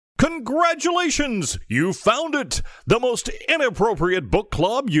Congratulations! You found it! The most inappropriate book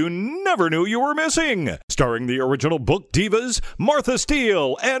club you never knew you were missing. Starring the original book divas Martha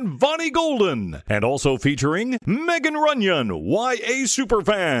Steele and Vonnie Golden. And also featuring Megan Runyon, YA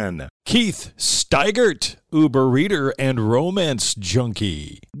superfan. Keith Steigert, Uber reader and romance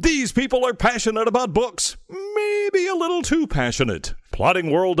junkie. These people are passionate about books. Maybe a little too passionate.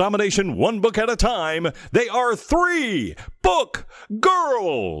 Plotting world domination one book at a time, they are 3 book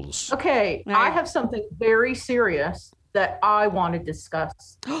girls. Okay, I have something very serious that I want to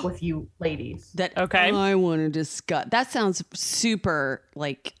discuss with you ladies. I want to discuss. That sounds super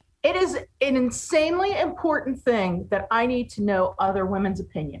like... It is an insanely important thing that I need to know other women's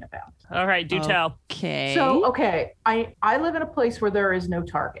opinion about. All right, do tell. Okay. So, I live in a place where there is no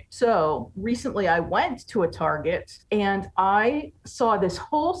Target. So recently I went to a Target and I saw this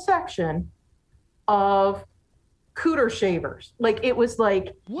whole section of cooter shavers. It was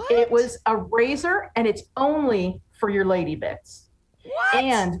a razor and it's only for your lady bits. What?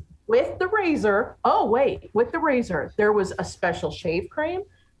 And with the razor, there was a special shave cream.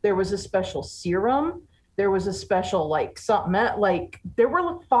 There was a special serum. There was a special there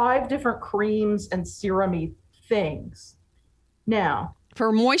were 5 different creams and serum-y things. Now,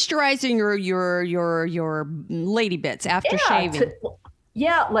 for moisturizing your lady bits after shaving.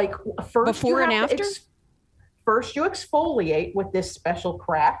 First before and after. First you exfoliate with this special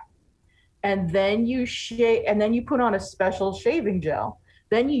crap, and then you shave, and then you put on a special shaving gel.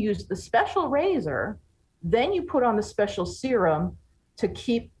 Then you use the special razor. Then you put on the special serum to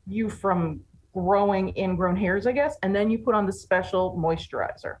keep you from growing ingrown hairs, I guess. And then you put on the special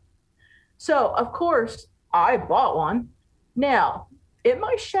moisturizer. So, of course, I bought one. Now, in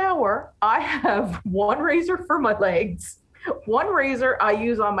my shower, I have one razor for my legs, one razor I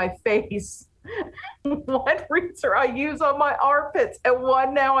use on my face, one razor I use on my armpits, and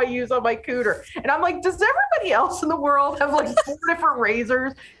one now I use on my cooter. And I'm like, does everybody else in the world have 4 different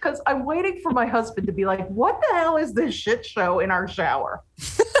razors? Because I'm waiting for my husband to be like, what the hell is this shit show in our shower?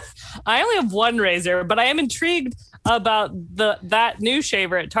 I only have one razor, but I am intrigued about that new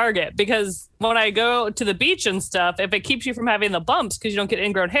shaver at Target, because when I go to the beach and stuff, if it keeps you from having the bumps because you don't get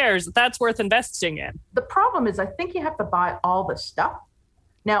ingrown hairs, that's worth investing in. The problem is I think you have to buy all the stuff.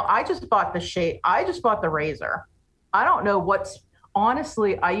 Now, I just bought the razor. I don't know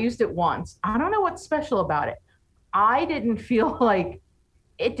honestly, I used it once. I don't know what's special about it. I didn't feel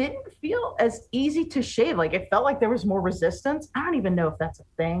it didn't feel as easy to shave. It felt like there was more resistance. I don't even know if that's a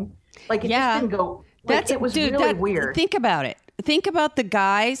thing. Just didn't go, it was really weird. Think about it. Think about the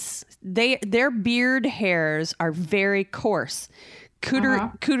guys. Their beard hairs are very coarse.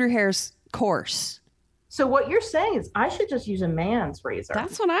 Cooter hairs coarse. So what you're saying is I should just use a man's razor.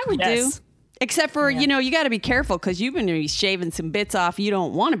 That's what I would do. Except for, you got to be careful because you're going to be shaving some bits off you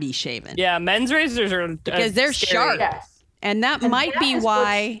don't want to be shaving. Yeah, men's razors are because they're scary. sharp. Yes. And that might be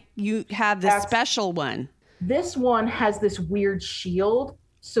why you have the special one. This one has this weird shield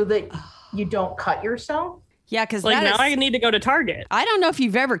so that you don't cut yourself. Yeah, because now I need to go to Target. I don't know if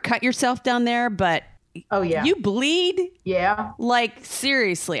you've ever cut yourself down there, but... Oh, yeah. You bleed? Yeah.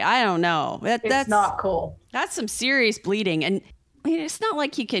 Seriously, I don't know. That's not cool. That's some serious bleeding. And it's not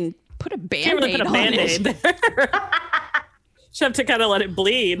like you can put a Band-Aid really put a Band-Aid on it. You have to kind of let it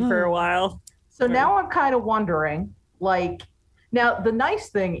bleed for a while. So now I'm kind of wondering, now the nice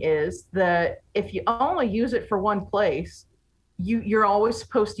thing is that if you only use it for one place, you're always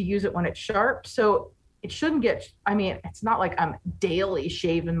supposed to use it when it's sharp. So it shouldn't it's not like I'm daily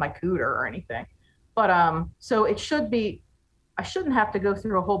shaving my cooter or anything. But so it should be, I shouldn't have to go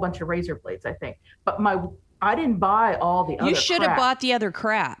through a whole bunch of razor blades, I think. But I didn't buy all the other crap. You should have bought the other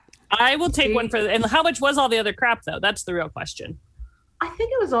crap. I will take one and how much was all the other crap though? That's the real question. I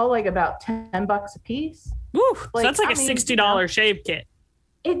think it was all about $10 a piece. Woo, so that's a $60 shave kit.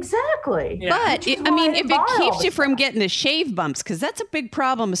 Exactly. Yeah. But if it keeps you from getting the shave bumps, because that's a big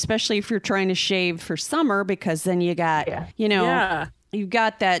problem, especially if you're trying to shave for summer, because then you got, you've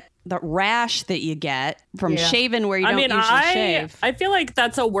got the rash that you get from shaving where you don't usually shave. I feel like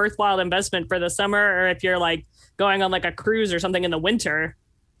that's a worthwhile investment for the summer, or if you're going on a cruise or something in the winter.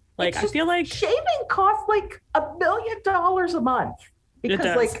 I feel like shaving costs $1 million a month because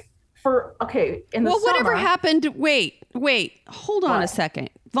in the summer. Whatever happened? Wait, hold on a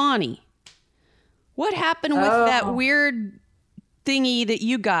second, Vonnie. What happened with that weird thingy that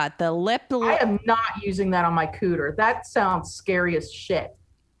you got? The lip. I am not using that on my cooter. That sounds scary as shit.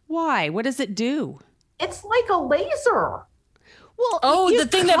 Why? What does it do? It's like a laser. Well, the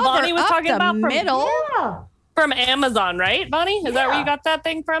thing that Vonnie was talking about from Amazon, right, Vonnie? Is that where you got that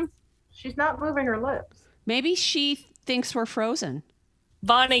thing from? She's not moving her lips. Maybe she thinks we're frozen.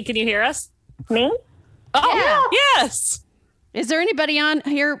 Bonnie, can you hear us? Me? Oh, yeah. Yes. Is there anybody on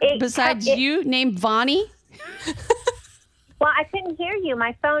here besides you named Vonnie? Well, I couldn't hear you.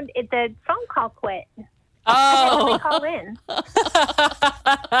 My phone, the phone call quit. Oh. Call in.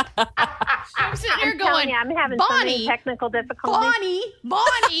 I'm sitting here going, I'm having Bonnie, so many technical difficulties.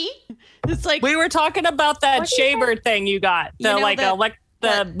 Bonnie. It's like we were talking about that shaver thing you got,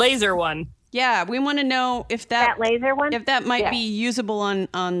 the laser one. Yeah, we want to know if that laser one, if that might be usable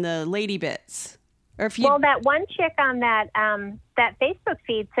on the lady bits, or if you. Well, that one chick on that Facebook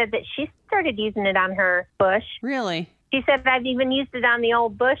feed said that she started using it on her bush. Really? She said I've even used it on the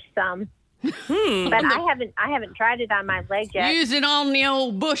old bush some. But I haven't tried it on my leg yet. Use it on the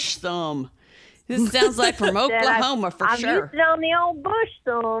old bush thumb. This sounds like from Oklahoma for sure. I've used it on the old bush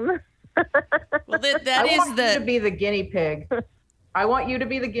thumb. Well, that I want you to be the guinea pig. I want you to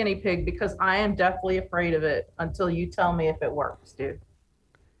be the guinea pig because I am deathly afraid of it until you tell me if it works, dude.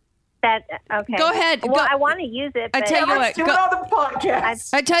 Okay. Go ahead. Well, I want to use it. I tell you what. Do it on the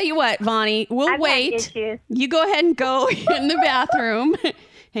podcast. I tell you what, Vonnie. We'll wait. You go ahead and go in the bathroom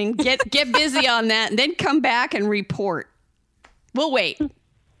and get busy on that, and then come back and report. We'll wait.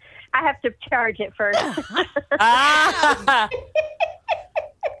 I have to charge it first.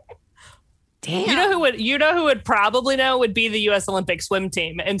 Damn. You know who would probably know would be the U.S. Olympic swim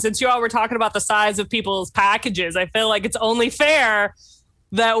team. And since you all were talking about the size of people's packages, I feel like it's only fair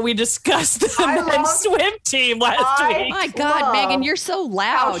that we discussed the men's swim team last week. My God, Megan, you're so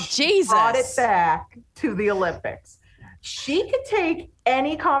loud. Jesus. Brought it back to the Olympics. She could take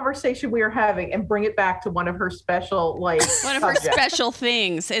any conversation we are having and bring it back to one of her special, one of her special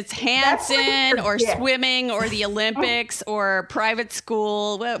things. It's Hanson or swimming or the Olympics or private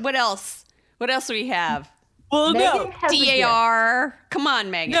school. What else? What else do we have? Well, no. DAR. Come on,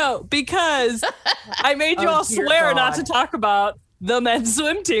 Megan. No, because I made you all swear not to talk about the men's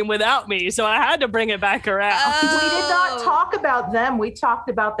swim team without me, so I had to bring it back around. We did not talk about them. We talked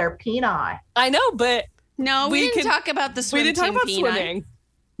about their peni. I know, but no, we didn't talk about the swim team. We didn't talk about swimming.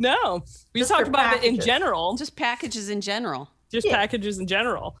 No, we just talked about it in general. Just packages in general. Just packages in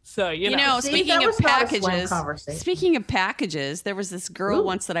general. So you know. Speaking of packages, there was this girl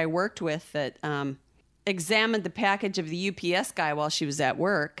once that I worked with that examined the package of the UPS guy while she was at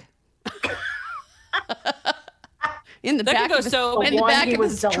work. In the back of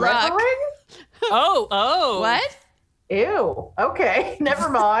his truck. Oh. What? Ew. Okay. Never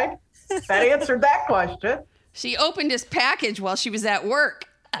mind. That answered that question. She opened his package while she was at work.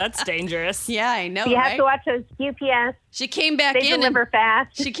 That's dangerous. Yeah, I know. You have to watch those UPS. She came back in. They deliver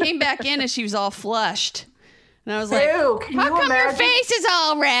fast. She came back in and she was all flushed. And I was like, ew, how come your face is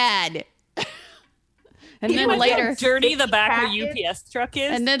all red? And then later, dirty the back of a UPS truck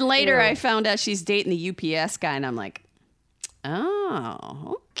is. And then later I found out she's dating the UPS guy. And I'm like,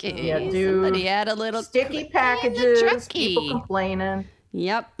 oh, okay. Yeah, dude. Somebody had a little sticky packages. People complaining.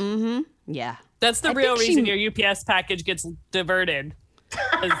 Yep. Mm-hmm. Yeah. That's the real reason your UPS package gets diverted.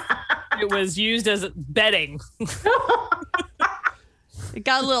 It was used as bedding. It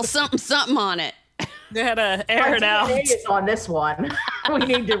got a little something on it. They had to air it out. Is on this one. We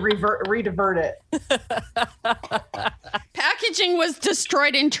need to redivert it. Packaging was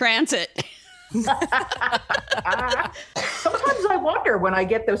destroyed in transit. Sometimes I wonder when I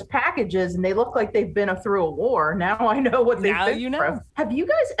get those packages and they look like they've been through a war. Now I know what they've been through. Have you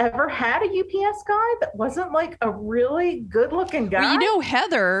guys ever had a UPS guy that wasn't like a really good looking guy? Well, you know,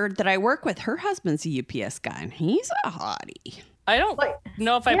 Heather that I work with, her husband's a UPS guy and he's a hottie. I don't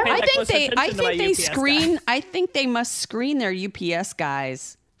know if I paid that close attention to my UPS guy. I think they must screen their UPS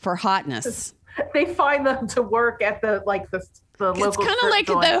guys for hotness. They find them to work at the local. It's kind of like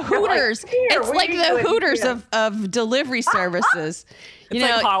the Hooters. It's like the Hooters of delivery services.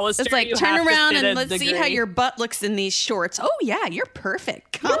 It's like turn around and let's see how your butt looks in these shorts. Oh yeah, you're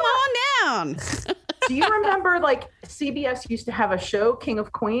perfect. Come on down. Do you remember CBS used to have a show, King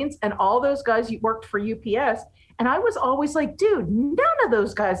of Queens, and all those guys worked for UPS? And I was always like, dude, none of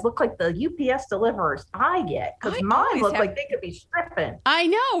those guys look like the UPS deliverers I get. Because mine look like they could be stripping. I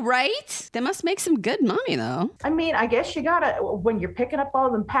know, right? They must make some good money, though. I mean, I guess you got to, when you're picking up all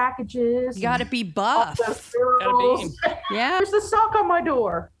them packages. You got to be buff. Yeah. There's the sock on my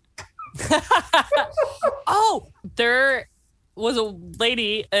door. Oh, there was a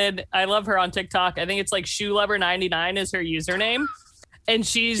lady, and I love her on TikTok. I think it's like Shoe Lover 99 is her username. And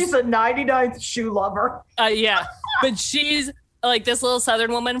she's a 99th shoe lover. Yeah, but she's like this little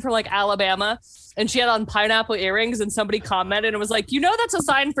Southern woman from like Alabama, and she had on pineapple earrings, and somebody commented and was like, that's a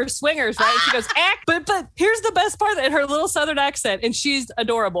sign for swingers, right? She goes, but here's the best part, in her little Southern accent, and she's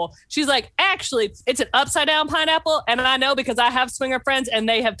adorable. She's like, actually, it's an upside down pineapple, and I know because I have swinger friends, and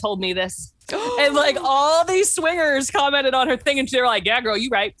they have told me this. And like all these swingers commented on her thing, and they're like, yeah, girl, you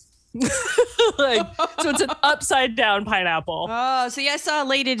right. So it's an upside down pineapple. Oh, see, I saw a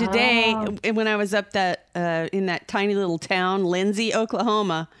lady today when I was up in that tiny little town, Lindsay,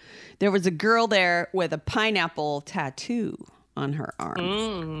 Oklahoma. There was a girl there with a pineapple tattoo on her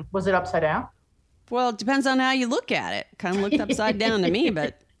arm. Was it upside down? Well, it depends on how you look at it. Kind of looked upside down to me,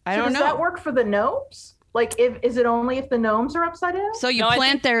 but I don't know. Does that work for the gnomes? Like, is it only if the gnomes are upside down? So you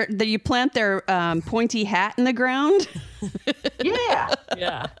plant their pointy hat in the ground? Yeah.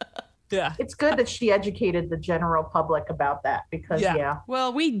 Yeah. It's good that she educated the general public about that because,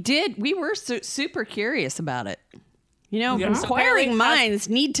 Well, we were super curious about it. Inquiring minds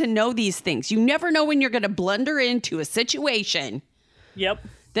need to know these things. You never know when you're going to blunder into a situation. Yep.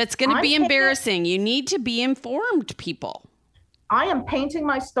 That's going to be embarrassing. You need to be informed, people. I am painting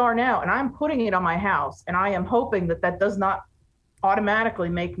my star now, and I'm putting it on my house, and I am hoping that does not automatically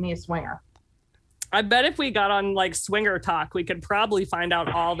make me a swinger. I bet if we got on like Swinger Talk, we could probably find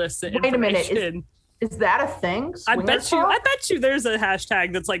out all this information. Wait a minute. Is that a thing? I bet you there's a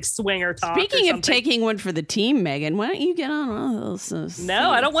hashtag that's like Swinger Talk. Speaking of taking one for the team, Megan, why don't you get on all those? No,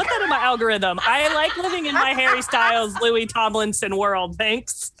 I don't want that in my algorithm. I like living in my Harry Styles, Louis Tomlinson world.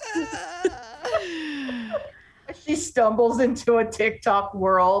 Thanks. She stumbles into a TikTok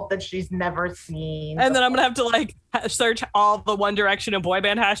world that she's never seen. And then I'm going to have to like search all the One Direction and boy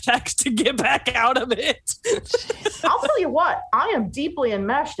band hashtags to get back out of it. I'll tell you what, I am deeply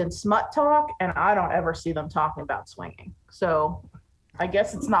enmeshed in smut talk, and I don't ever see them talking about swinging. So I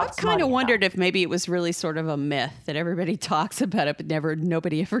guess it's not. I kind of wondered if maybe it was really sort of a myth that everybody talks about it, but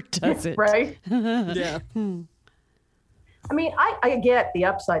nobody ever does it. Right? Yeah. I mean, I get the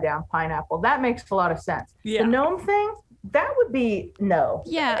upside down pineapple. That makes a lot of sense. Yeah. The gnome thing, that would be no.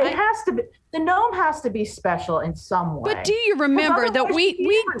 Yeah. It has to be. The gnome has to be special in some way. But do you remember that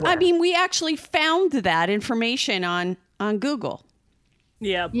we actually found that information on Google?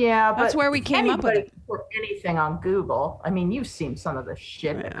 Yeah. Yeah, but that's where we came up with it. For anything on Google. I mean, you've seen some of the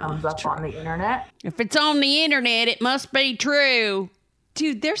shit that comes up on the internet. If it's on the internet, it must be true.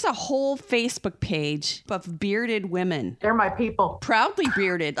 Dude, there's a whole Facebook page of bearded women. They're my people. Proudly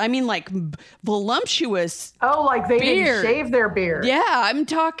bearded. I mean, like voluptuous. Oh, like they beard. Didn't shave their beard. Yeah, I'm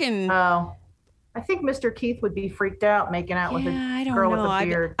talking. Oh, I think Mr. Keith would be freaked out making out with a girl with a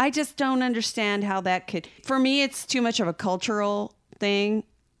beard. I just don't understand how that could. For me, it's too much of a cultural thing.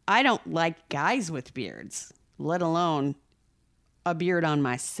 I don't like guys with beards, let alone a beard on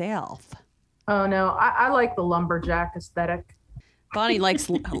myself. Oh no, I like the lumberjack aesthetic. Bonnie likes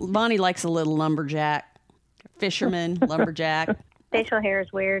a little lumberjack, fisherman, lumberjack. Facial hair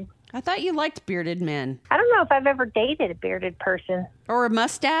is weird. I thought you liked bearded men. I don't know if I've ever dated a bearded person. Or a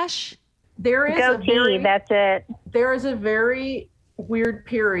mustache. There is goatee, that's it. There is a very weird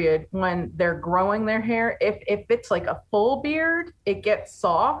period when they're growing their hair. If it's like a full beard, it gets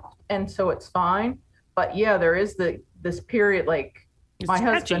soft, and so it's fine. But yeah, there is this period like my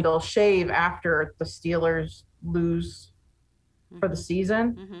husband will shave after the Steelers lose for the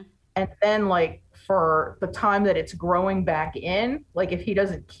season. Mm-hmm. And then like for the time that it's growing back in, like if he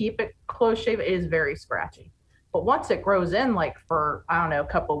doesn't keep it close shave, it is very scratchy. But once it grows in, like for, I don't know, a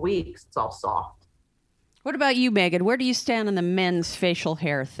couple of weeks, it's all soft. What about you, Megan? Where do you stand on the men's facial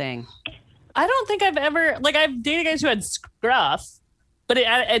hair thing? I don't think I've ever, like I've dated guys who had scruff, but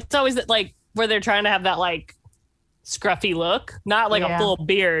it's always like where they're trying to have that like scruffy look, not like a full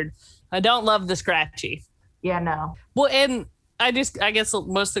beard. I don't love the scratchy. Yeah, no. Well, and I guess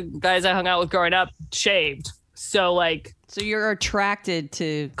most of the guys I hung out with growing up shaved. So you're attracted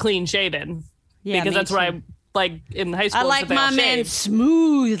to clean shaven. Yeah. Because that's what I like in high school. I like my men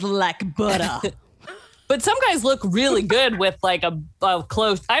smooth like butter. But some guys look really good with like a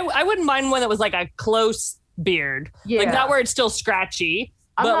close. I wouldn't mind one that was like a close beard. Yeah. Like not where it's still scratchy.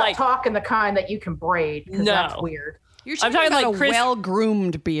 I'm but not talking the kind that you can braid because that's weird. I'm talking about like a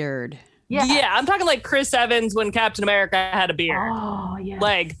well-groomed beard. Yeah, I'm talking like Chris Evans when Captain America had a beard. Oh, yeah.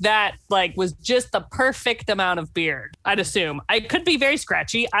 Like that was just the perfect amount of beard, I'd assume. I could be very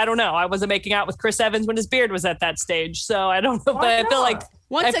scratchy. I don't know. I wasn't making out with Chris Evans when his beard was at that stage. So I don't know, but I feel like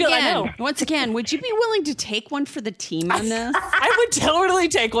Once again, would you be willing to take one for the team on this? I would totally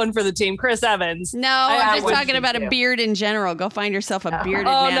take one for the team. Chris Evans. No, I'm just talking about a beard in general. Go find yourself a bearded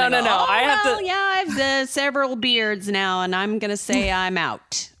man. No. I have several beards now, and I'm going to say I'm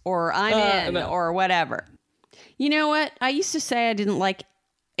out or I'm in or whatever. You know what? I used to say I didn't like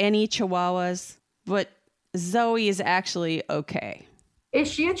any Chihuahuas, but Zoe is actually okay. Is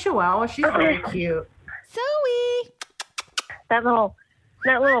she a Chihuahua? She's very cute. Zoe! That little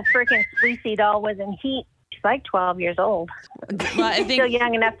freaking Fleecy doll was in heat. She's like 12 years old. Well, I think... Still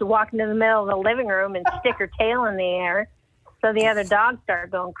young enough to walk into the middle of the living room and stick her tail in the air. So the other dogs start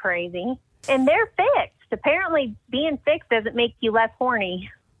going crazy. And they're fixed. Apparently, being fixed doesn't make you less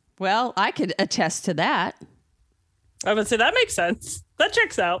horny. Well, I could attest to that. I would say that makes sense. That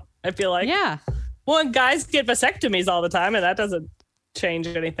checks out, I feel like. Yeah. Well, and guys get vasectomies all the time, and that doesn't change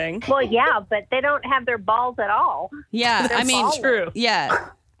anything. Well, yeah, but they don't have their balls at all. Yeah, I mean, true. Yeah.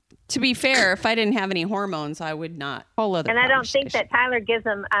 To be fair, if I didn't have any hormones, I would not. Whole other And I don't think that Tyler gives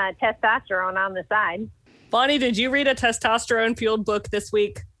them testosterone on the side. Bonnie, did you read a testosterone-fueled book this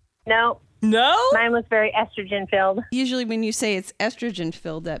week? No. No? Mine was very estrogen-filled. Usually when you say it's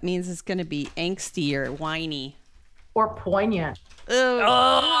estrogen-filled, that means it's going to be angsty or whiny. Or poignant.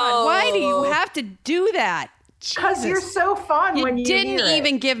 God, why do you have to do that? Because you're so fun when you didn't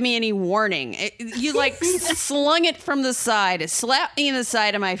even give me any warning. You like slung it from the side. It slapped me in the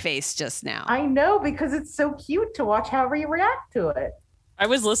side of my face just now. I know, because it's so cute to watch how you react to it. I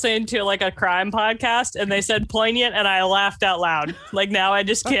was listening to like a crime podcast and they said poignant and I laughed out loud. Like now I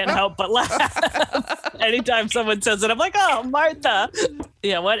just can't help but laugh. Anytime someone says it, I'm like, oh, Martha.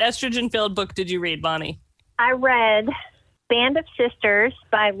 Yeah, what estrogen-filled book did you read, Bonnie? I read Band of Sisters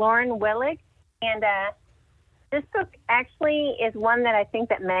by Lauren Willig. And this book actually is one that I think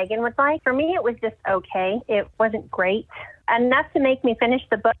that Megan would like. For me, it was just okay. It wasn't great. Enough to make me finish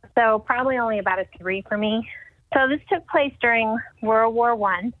the book, so probably only about a 3 for me. So this took place during World War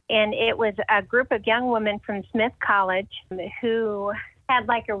I, and it was a group of young women from Smith College who had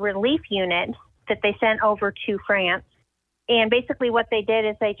like a relief unit that they sent over to France. And basically what they did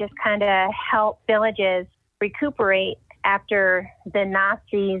is they just kind of helped villages recuperate after the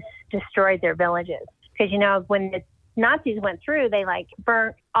Nazis destroyed their villages. Because, you know, when the Nazis went through, they like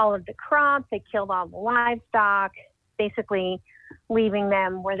burnt all of the crops, they killed all the livestock, basically leaving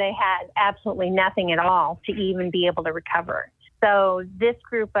them where they had absolutely nothing at all to even be able to recover. So this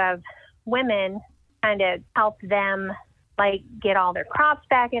group of women kind of helped them like get all their crops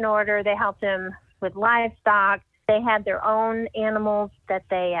back in order. They helped them with livestock. They had their own animals that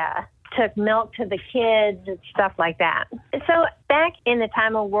they took milk to the kids and stuff like that. So back in the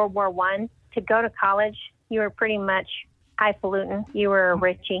time of World War I, to go to college, you were pretty much highfalutin. You were a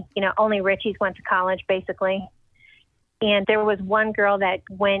Richie. You know, only Richies went to college, basically. And there was one girl that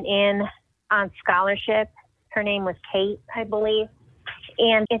went in on scholarship. Her name was Kate, I believe.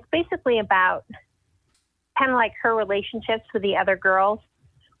 And it's basically about kind of like her relationships with the other girls,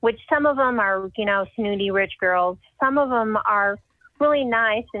 which some of them are, you know, snooty rich girls. Some of them are really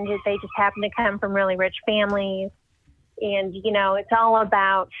nice and they just happen to come from really rich families. And, you know, it's all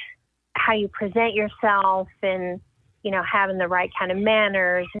about how you present yourself and, you know, having the right kind of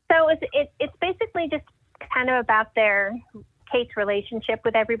manners. So it's basically just kind of about Kate's relationship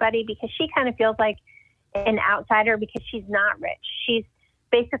with everybody, because she kind of feels like an outsider because she's not rich. She's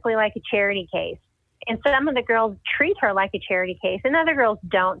basically like a charity case. And some of the girls treat her like a charity case and other girls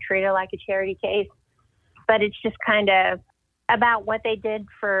don't treat her like a charity case. But it's just kind of about what they did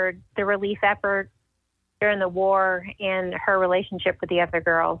for the relief effort during the war and her relationship with the other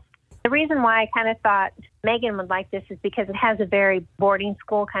girls. The reason why I kind of thought Megan would like this is because it has a very boarding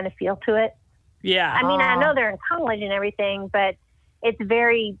school kind of feel to it. Yeah. I mean, I know they're in college and everything, but it's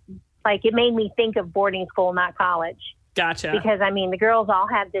very, like, it made me think of boarding school, not college. Gotcha. Because, I mean, the girls all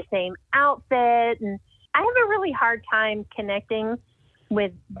have the same outfit. And I have a really hard time connecting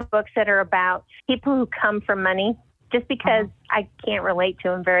with books that are about people who come from money, just because I can't relate to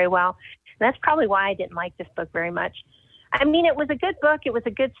them very well. And that's probably why I didn't like this book very much. I mean, it was a good book. It was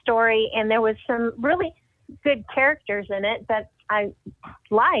a good story. And there was some really good characters in it that I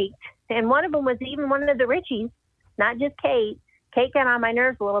liked. And one of them was even one of the Richies, not just Kate. Kate got on my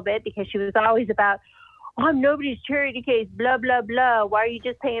nerves a little bit because she was always about, oh, I'm nobody's charity case, blah, blah, blah. Why are you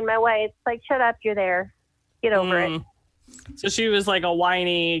just paying my way? It's like, shut up, you're there. Get over it. So she was like a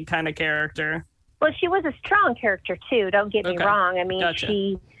whiny kind of character. Well, she was a strong character, too. Don't get me wrong. I mean,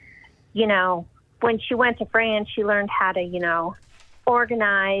 she, you know, when she went to France, she learned how to, you know,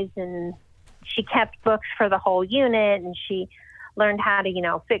 organize, and she kept books for the whole unit, and she learned how to, you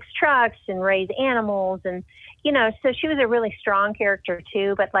know, fix trucks and raise animals. And, you know, so she was a really strong character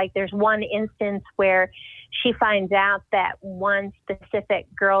too. But like, there's one instance where she finds out that one specific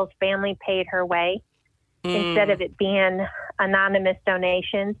girl's family paid her way instead of it being anonymous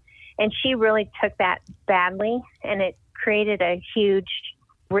donations. And she really took that badly, and it created a huge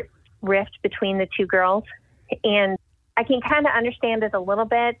rift between the two girls. And I can kind of understand it a little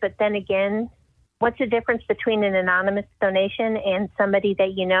bit, but then again, what's the difference between an anonymous donation and somebody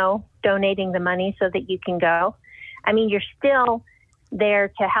that you know donating the money so that you can go? I mean, you're still there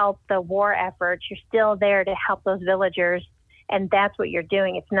to help the war efforts. You're still there to help those villagers, and that's what you're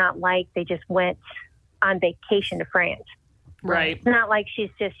doing. It's not like they just went on vacation to France. Right. It's not like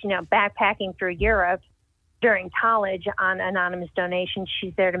she's just, backpacking through Europe during college on anonymous donations.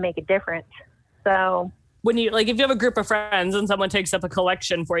 She's there to make a difference. So when you if you have a group of friends and someone takes up a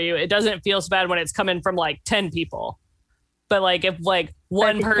collection for you, it doesn't feel so bad when it's coming from 10 people. But if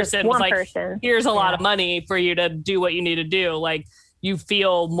one person was here's a lot of money for you to do what you need to do, you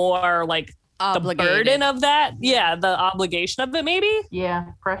feel more obligated. The burden of that. Yeah. The obligation of it, maybe. Yeah.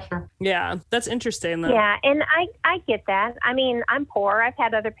 Pressure. Yeah. That's interesting though. Yeah. And I get that. I mean, I'm poor. I've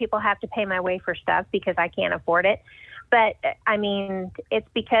had other people have to pay my way for stuff because I can't afford it. But I mean, it's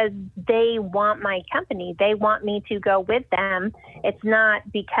because they want my company. They want me to go with them. It's not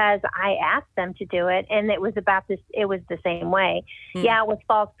because I asked them to do it. And it was about this. It was the same way. Yeah, it was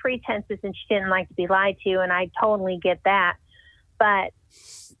false pretenses and she didn't like to be lied to. And I totally get that. But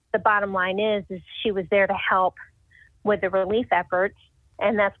the bottom line is she was there to help with the relief efforts.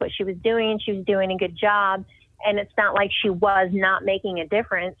 And that's what she was doing. She was doing a good job. And it's not like she was not making a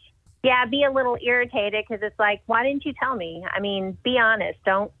difference. Yeah, be a little irritated because it's why didn't you tell me? I mean, be honest.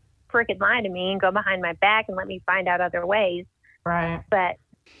 Don't frickin' lie to me and go behind my back and let me find out other ways. Right. But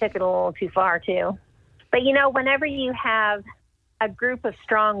took it a little too far, too. But, whenever you have a group of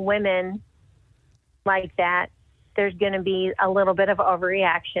strong women like that, there's going to be a little bit of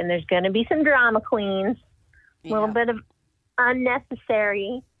overreaction. There's going to be some drama queens, a little bit of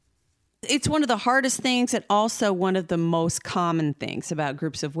unnecessary. It's one of the hardest things and also one of the most common things about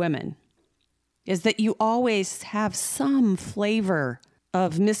groups of women is that you always have some flavor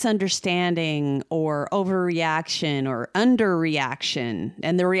of misunderstanding or overreaction or underreaction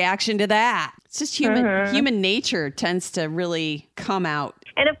and the reaction to that. It's just human nature tends to really come out.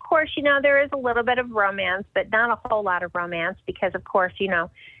 And of course, there is a little bit of romance, but not a whole lot of romance because, of course,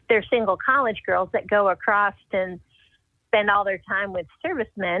 they're single college girls that go across and spend all their time with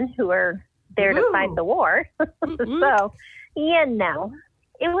servicemen who are there to fight the war. So,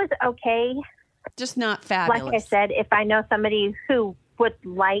 it was okay. Just not fabulous. Like I said, if I know somebody who would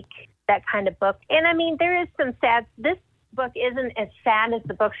like that kind of book. And I mean, there is some sad, this book isn't as sad as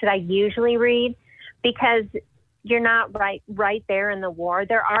the books that I usually read because you're not right there in the war.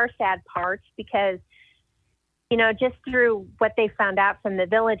 There are sad parts because, just through what they found out from the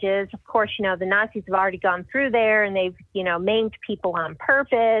villages, of course, the Nazis have already gone through there and they've, maimed people on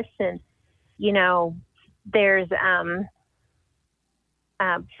purpose. And, there's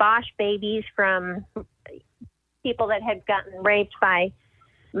Bosch babies from people that had gotten raped by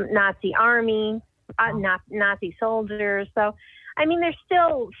Nazi army, Nazi soldiers. So, I mean, there's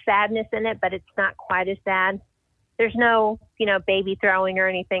still sadness in it, but it's not quite as sad. There's no, baby throwing or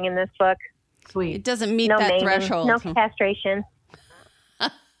anything in this book. Sweet. It doesn't meet that threshold. No castration.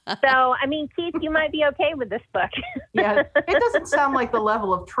 So, I mean, Keith, you might be okay with this book. Yeah, it doesn't sound like the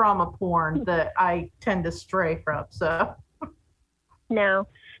level of trauma porn that I tend to stray from. So, no,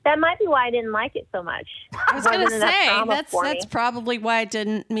 that might be why I didn't like it so much. I was going to say that's probably why it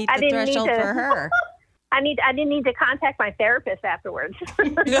didn't meet the threshold for her. I didn't need to contact my therapist afterwards.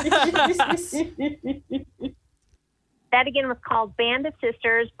 That again was called Band of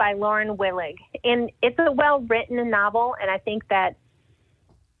Sisters by Lauren Willig. And it's a well-written novel. And I think that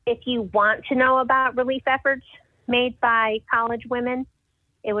if you want to know about relief efforts made by college women,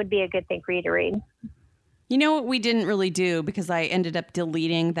 it would be a good thing for you to read. You know what we didn't really do because I ended up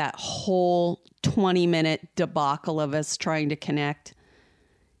deleting that whole 20-minute debacle of us trying to connect.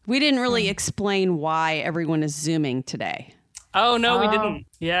 We didn't really explain why everyone is Zooming today. Oh, no, we didn't.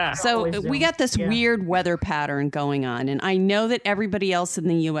 Yeah. So we got this weird weather pattern going on. And I know that everybody else in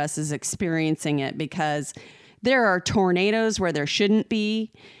the U.S. is experiencing it because there are tornadoes where there shouldn't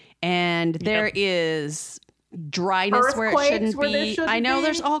be. And there is dryness where it shouldn't be. I know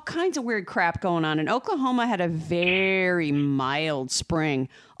there's all kinds of weird crap going on. And Oklahoma had a very mild spring,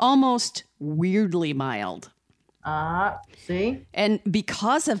 almost weirdly mild. See? And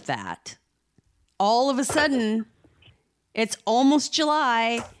because of that, all of a sudden, it's almost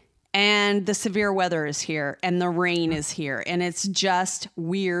July and the severe weather is here and the rain is here and it's just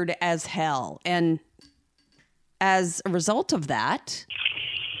weird as hell. And as a result of that,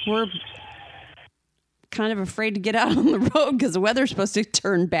 we're kind of afraid to get out on the road because the weather's supposed to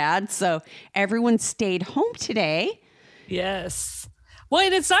turn bad. So everyone stayed home today. Yes. Well,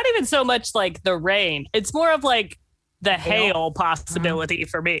 and it's not even so much like the rain. It's more of like the hail possibility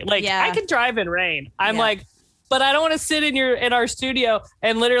for me. Like I can drive in rain. I'm like, but I don't want to sit in our studio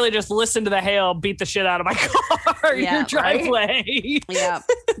and literally just listen to the hail beat the shit out of my car in your driveway. Right? Yeah,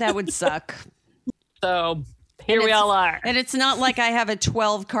 that would suck. So here we all are. And it's not like I have a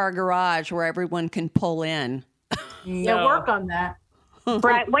 12-car garage where everyone can pull in. No. Yeah, work on that.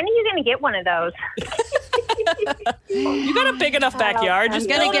 Right. When are you going to get one of those? You got a big enough backyard.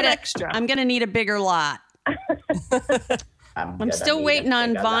 Just I'm get extra. I'm going to need a bigger lot. I'm still waiting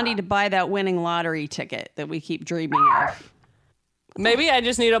on Vonnie to buy that winning lottery ticket that we keep dreaming of. Maybe I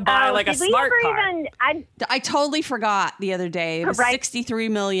just need to buy a smart car. I totally forgot the other day. It was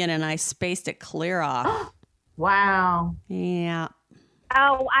 $63 million, and I spaced it clear off. Wow. Yeah.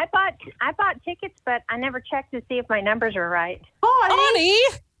 Oh, I bought tickets, but I never checked to see if my numbers were right. Honey,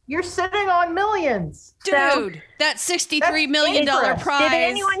 you're sitting on millions. Dude, that $63 million prize. Did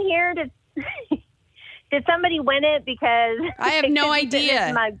anyone here, did somebody win it? Because I have no idea.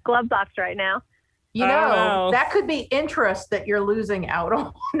 In my glove box right now. You know, that could be interest that you're losing out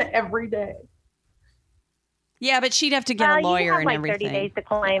on every day. Yeah, but she'd have to get a lawyer and everything. 30 days to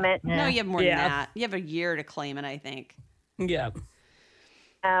claim it. Yeah. No, you have more than that. You have a year to claim it, I think. Yeah.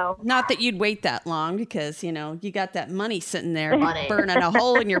 Oh. Not that you'd wait that long because, you got that money sitting there burning a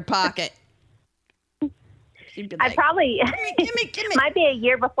hole in your pocket. I probably might be a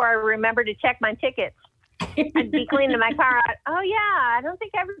year before I remember to check my tickets. I'd be cleaning my car out. Oh, yeah, I don't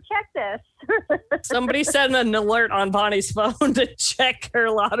think I ever checked this. Somebody sent an alert on Bonnie's phone to check her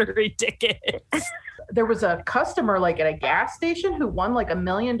lottery tickets. There was a customer at a gas station who won $1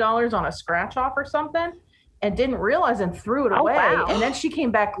 million on a scratch off or something. And didn't realize and threw it away. Wow. And then she came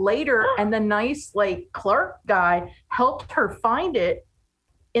back later and the nice clerk guy helped her find it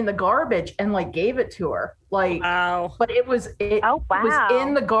in the garbage and gave it to her. Wow. But it was it was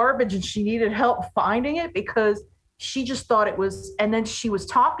in the garbage and she needed help finding it because she just thought it was, and then she was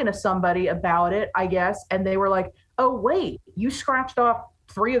talking to somebody about it, I guess, and they were like, "Oh wait, you scratched off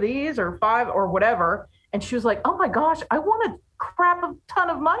 3 of these or 5 or whatever." And she was like, "Oh my gosh, I won a crap a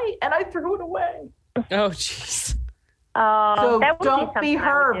ton of money and I threw it away." Oh, jeez. So don't be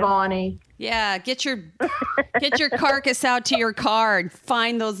her, Vonnie. Yeah, get your carcass out to your car and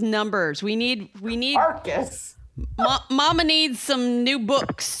find those numbers. We need carcass. Mama needs some new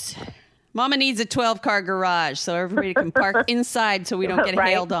books. Mama needs a 12-car garage so everybody can park inside so we don't get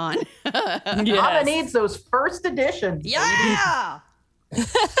hailed on. Yes. Mama needs those first editions. Yeah.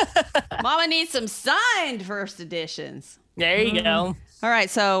 Mama needs some signed first editions. There you go. All right,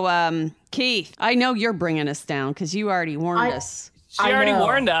 so Keith, I know you're bringing us down because you already warned us. She already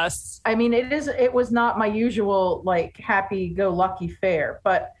warned us. I mean, it was not my usual happy-go-lucky fare,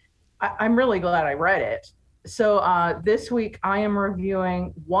 but I'm really glad I read it. So this week I am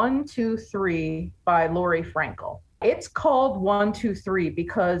reviewing 1, 2, 3 by Lori Frankel. It's called 1, 2, 3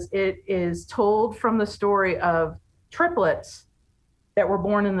 because it is told from the story of triplets that were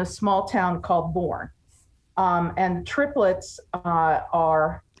born in this small town called Bourne. And triplets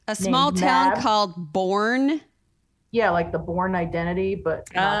are a small town called Bourne. Yeah, like the Bourne Identity, but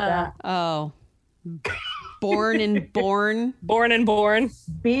not that. Oh, Born and Born. Born and Born.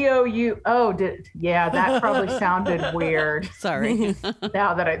 B-O-U. Oh, that probably sounded weird. Sorry.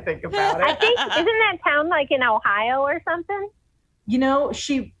 Now that I think about it. I think, isn't that town in Ohio or something?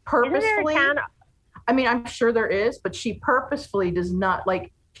 She purposefully, I mean, I'm sure there is, but she purposefully does not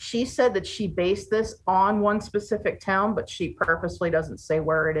she said that she based this on one specific town, but she purposely doesn't say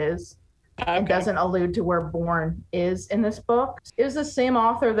where it is. Okay. And doesn't allude to where Bourne is in this book. It was the same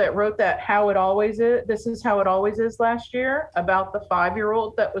author that wrote that How It Always Is. This Is How It Always Is last year about the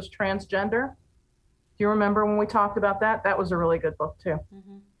 5-year-old that was transgender. Do you remember when we talked about that? That was a really good book too.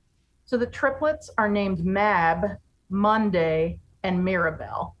 Mm-hmm. So the triplets are named Mab, Monday, and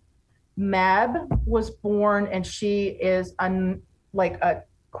Mirabelle. Mab was born and she is a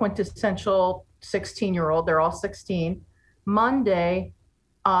quintessential 16-year-old. They're all 16. Monday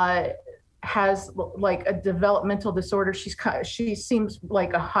has a developmental disorder. She seems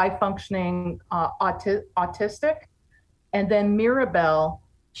like a high functioning autistic. And then Mirabelle,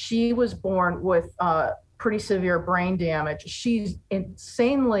 she was born with pretty severe brain damage. She's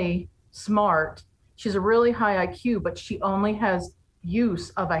insanely smart. She's a really high IQ, but she only has use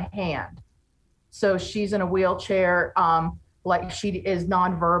of a hand. So she's in a wheelchair. She is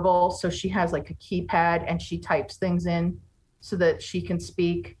nonverbal, so she has a keypad and she types things in so that she can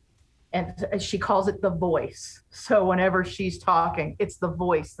speak. And she calls it the voice. So whenever she's talking, it's the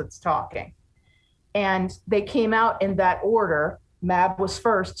voice that's talking. And they came out in that order. Mab was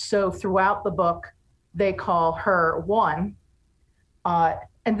first. So throughout the book, they call her 1.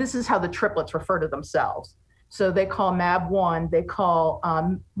 And this is how the triplets refer to themselves. So they call Mab 1, they call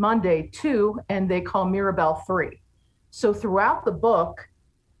Monday 2, and they call Mirabelle 3. So throughout the book,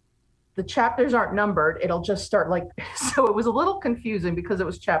 the chapters aren't numbered. It'll just start like, so it was a little confusing because it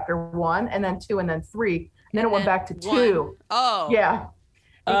was chapter 1 and then 2 and then 3. And then it went back to 2. Oh. Yeah.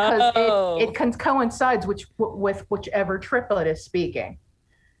 Because it coincides with whichever triplet is speaking.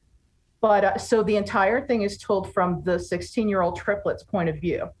 But so the entire thing is told from the 16-year-old triplet's point of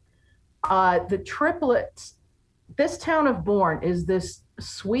view. The triplets, this town of Bourne is this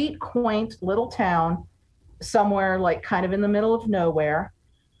sweet, quaint little town somewhere like kind of in the middle of nowhere.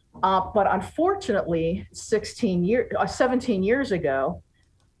 But unfortunately, 17 years ago,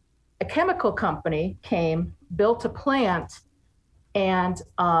 a chemical company came, built a plant, and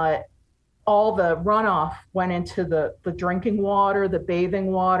all the runoff went into the drinking water, the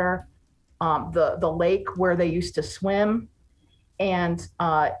bathing water, the lake where they used to swim. And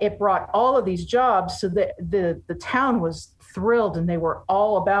it brought all of these jobs, so that the town was thrilled and they were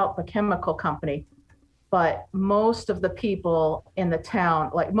all about the chemical company. But most of the people in the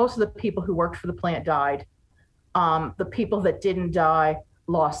town, like most of the people who worked for the plant died. The people that didn't die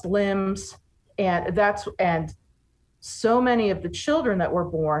lost limbs. And so many of the children that were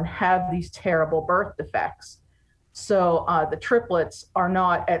born have these terrible birth defects. So the triplets are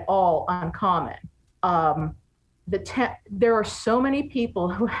not at all uncommon. There are so many people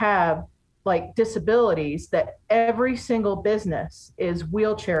who have like disabilities that every single business is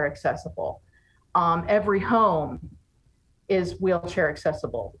wheelchair accessible. Every home is wheelchair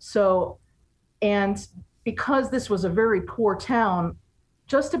accessible. So, and because this was a very poor town,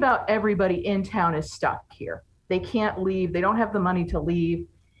 just about everybody in town is stuck here. They can't leave. They don't have the money to leave.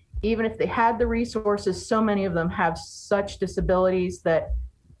 Even if they had the resources, so many of them have such disabilities that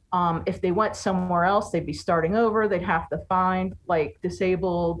if they went somewhere else, they'd be starting over. They'd have to find like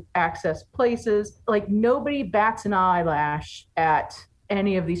disabled access places. Like nobody bats an eyelash at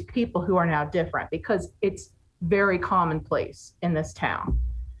any of these people who are now different because it's very commonplace in this town.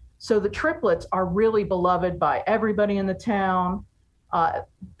 So the triplets are really beloved by everybody in the town. The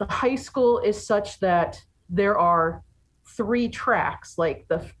high school is such that there are 3 tracks, like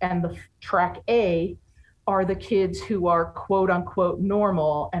the track A are the kids who are quote unquote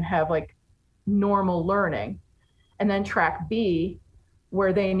normal and have like normal learning. And then track B,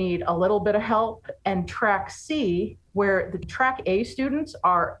 where they need a little bit of help, and track C, where the track A students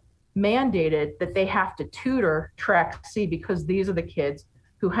are mandated that they have to tutor track C because these are the kids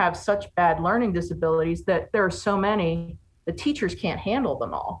who have such bad learning disabilities that there are so many, the teachers can't handle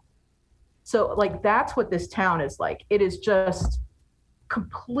them all. So like, that's what this town is like. It is just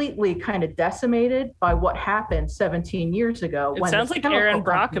completely kind of decimated by what happened 17 years ago. It sounds like Aaron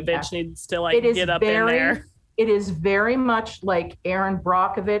Brockovich needs to like get up in there. It is very much like Aaron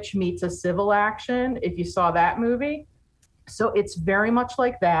Brockovich meets a Civil Action, if you saw that movie. So it's very much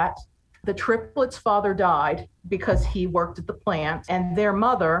like that. The triplets' father died because he worked at the plant, and their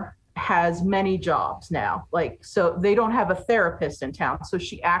mother has many jobs now. Like, so they don't have a therapist in town, so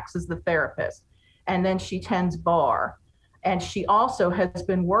she acts as the therapist. And then she tends bar. And she also has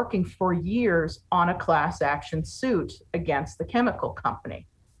been working for years on a class action suit against the chemical company.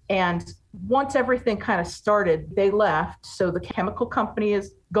 And once everything kind of started, they left. So the chemical company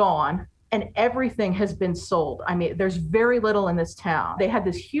is gone and everything has been sold. I mean, there's very little in this town. They had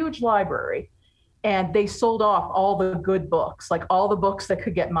this huge library and they sold off all the good books, like all the books that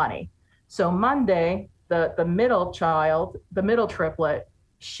could get money. So Monday, the middle child, the middle triplet,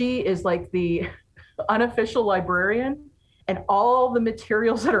 she is like the unofficial librarian, and all the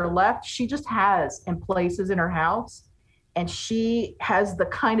materials that are left, she just has in places in her house. And she has the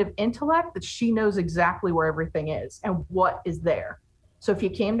kind of intellect that she knows exactly where everything is and what is there. So if you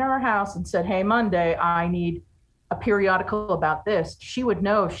came to her house and said, hey, Monday, I need a periodical about this, she would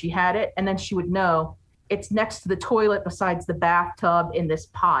know if she had it. And then she would know it's next to the toilet besides the bathtub in this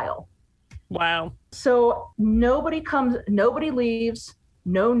pile. Wow. So nobody leaves,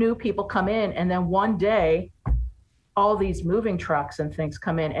 no new people come in. And then one day, all these moving trucks and things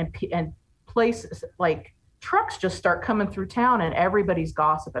come in, and places like trucks just start coming through town and everybody's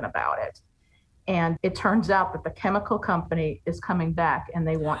gossiping about it. And it turns out that the chemical company is coming back and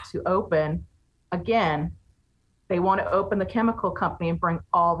they want to open again. They want to open the chemical company and bring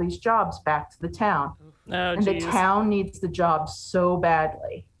all these jobs back to the town. Oh, and geez. the town needs the jobs so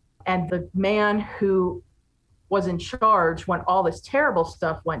badly. And the man who was in charge when all this terrible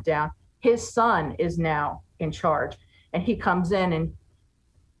stuff went down, his son is now in charge. And he comes in and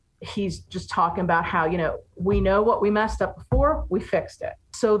he's just talking about how, we know what we messed up before, we fixed it.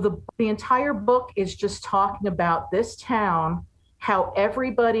 So the entire book is just talking about this town, how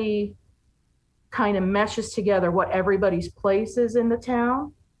everybody kind of meshes together what everybody's place is in the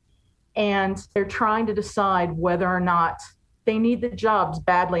town. And they're trying to decide whether or not they need the jobs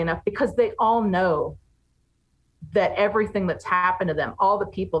badly enough, because they all know that everything that's happened to them, all the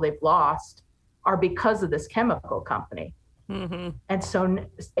people they've lost, are because of this chemical company. Mm-hmm. And so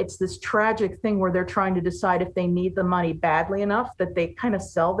it's this tragic thing where they're trying to decide if they need the money badly enough that they kind of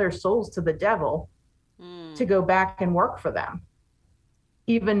sell their souls to the devil to go back and work for them.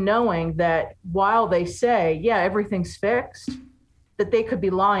 Even knowing that while they say, yeah, everything's fixed, that they could be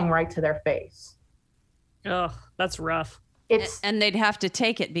lying right to their face. Oh, that's rough. And they'd have to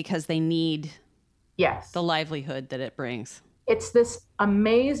take it because they need the livelihood that it brings. It's this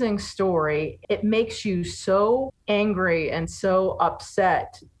amazing story. It makes you so angry and so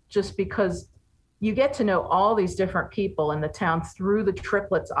upset just because you get to know all these different people in the town through the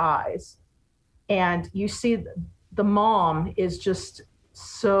triplets' eyes. And you see the mom is just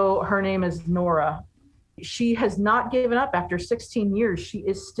so, her name is Nora. She has not given up after 16 years. She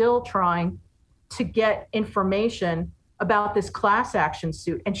is still trying to get information about this class action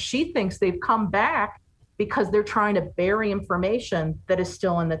suit. And she thinks they've come back because they're trying to bury information that is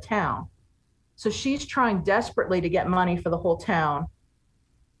still in the town. So she's trying desperately to get money for the whole town,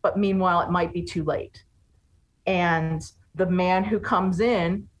 but meanwhile, it might be too late. And the man who comes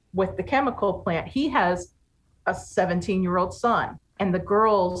in with the chemical plant, he has a 17-year-old son, and the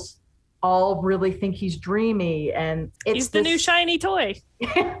girls all really think he's dreamy, and he's the new shiny toy.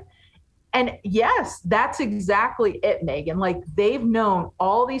 And yes, that's exactly it, Megan. Like, they've known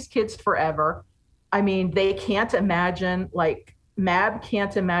all these kids forever. I mean, they can't imagine, like, Mab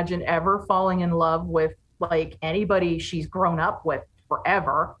can't imagine ever falling in love with like anybody she's grown up with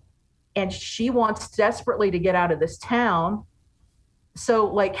forever. And she wants desperately to get out of this town. So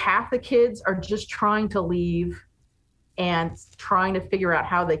like half the kids are just trying to leave and trying to figure out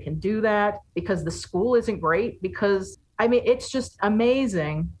how they can do that, because the school isn't great. Because I mean, it's just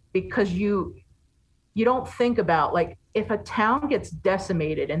amazing, because you don't think about, like, if a town gets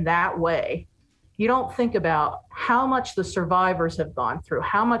decimated in that way, you don't think about how much the survivors have gone through,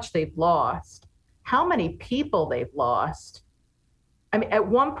 how much they've lost, how many people they've lost. I mean, at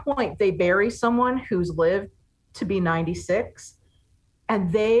one point they bury someone who's lived to be 96,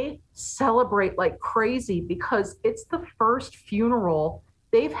 and they celebrate like crazy because it's the first funeral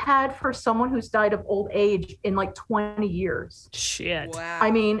they've had for someone who's died of old age in like 20 years. Shit. Wow. I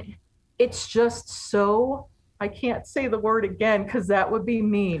mean, it's just so, I can't say the word again because that would be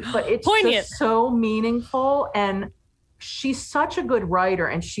mean, but it's poignant. Just so meaningful. And she's such a good writer,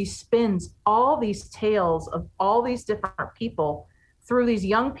 and she spins all these tales of all these different people through these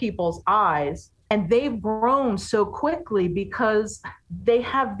young people's eyes. And they've grown so quickly because they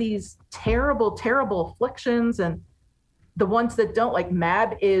have these terrible, terrible afflictions. And the ones that don't, like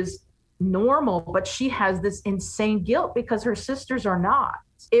Mab is normal, but she has this insane guilt because her sisters are not.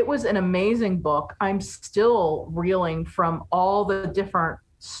 It was an amazing book. I'm still reeling from all the different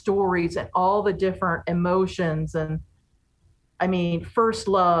stories and all the different emotions. And I mean, first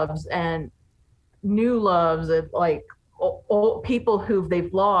loves and new loves, of like old people who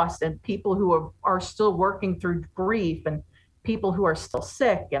they've lost, and people who are still working through grief, and people who are still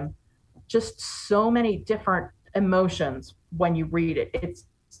sick, and just so many different emotions when you read it.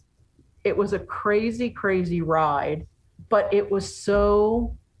 It was a crazy, crazy ride, but it was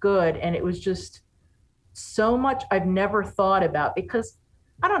so good. And it was just so much I've never thought about, because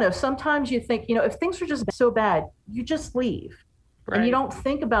I don't know, sometimes you think, you know, if things are just so bad, you just leave. Right. And you don't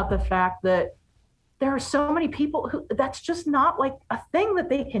think about the fact that there are so many people who that's just not like a thing that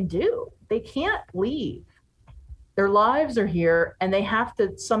they can do. They can't leave. Their lives are here and they have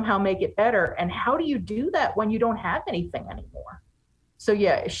to somehow make it better. And how do you do that when you don't have anything anymore? So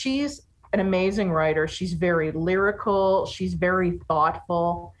yeah, she's an amazing writer. She's very lyrical. She's very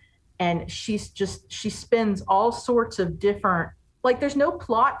thoughtful. And she spins all sorts of different, like there's no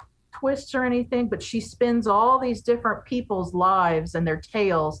plot twists or anything, but she spins all these different people's lives and their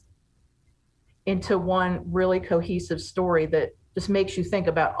tales into one really cohesive story that just makes you think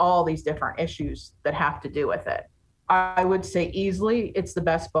about all these different issues that have to do with it. I would say easily it's the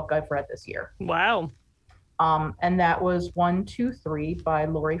best book I've read this year. Wow. And that was 1, 2, 3 by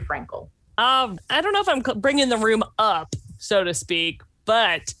Lori Frankel. I don't know if I'm bringing the room up, so to speak,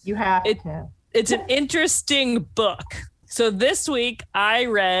 but you have to. It's an interesting book. So this week I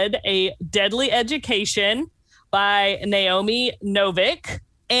read A Deadly Education by Naomi Novik,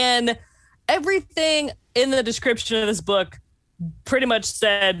 and everything in the description of this book pretty much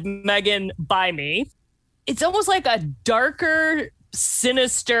said, Megan, buy me. It's almost like a darker,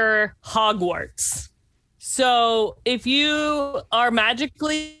 sinister Hogwarts. So if you are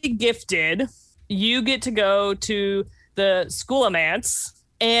magically gifted, you get to go to the Schoolomance,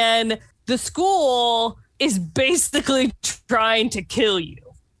 and the school is basically trying to kill you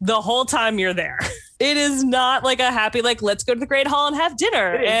the whole time you're there. It is not like a happy, like, let's go to the Great Hall and have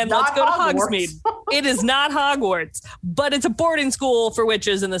dinner and let's go to Hogsmeade. It is not Hogwarts, but it's a boarding school for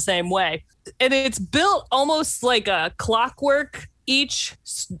witches in the same way. And it's built almost like a clockwork. Each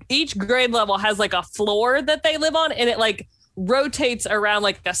grade level has like a floor that they live on, and it like rotates around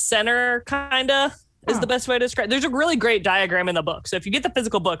like a center kind of is the best way to describe. There's a really great diagram in the book. So if you get the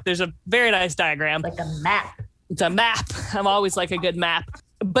physical book, there's a very nice diagram. Like a map. It's a map. I'm always like a good map.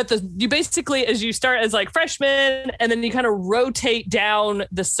 But you basically, as you start as like freshmen, and then you kind of rotate down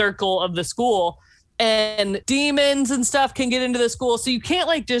the circle of the school, and demons and stuff can get into the school. So you can't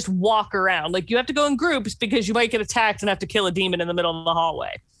like just walk around. Like you have to go in groups because you might get attacked and have to kill a demon in the middle of the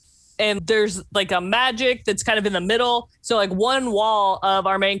hallway. And there's like a magic that's kind of in the middle. So like one wall of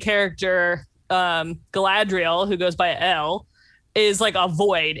our main character, Galadriel, who goes by Elle, is like a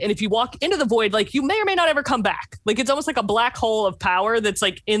void. And if you walk into the void, like you may or may not ever come back. Like it's almost like a black hole of power that's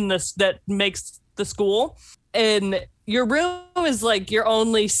like in this, that makes the school. And your room is like your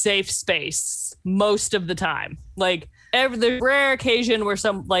only safe space most of the time. Like the rare occasion where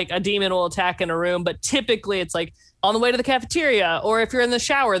some like a demon will attack in a room, but typically it's like on the way to the cafeteria, or if you're in the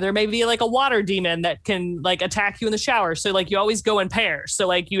shower, there may be like a water demon that can like attack you in the shower. So like you always go in pairs. So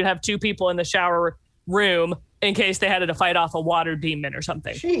like you'd have two people in the shower room in case they had to fight off a water demon or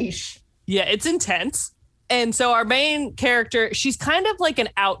something. Sheesh. Yeah, it's intense. And so our main character, she's kind of like an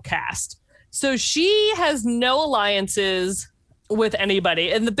outcast. So she has no alliances with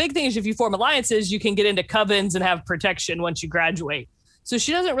anybody. And the big thing is if you form alliances, you can get into covens and have protection once you graduate. So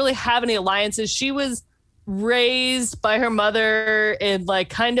she doesn't really have any alliances. She was raised by her mother in like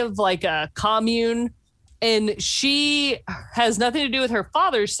kind of like a commune. And she has nothing to do with her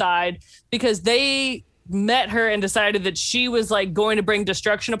father's side because they met her and decided that she was like going to bring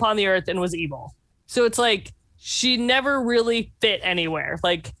destruction upon the earth and was evil. So it's like she never really fit anywhere.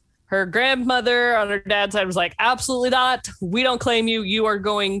 Like her grandmother on her dad's side was like, absolutely not. We don't claim you. You are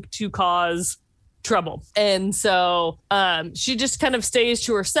going to cause trouble. And so she just kind of stays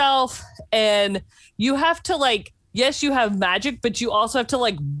to herself. And you have to like, yes, you have magic, but you also have to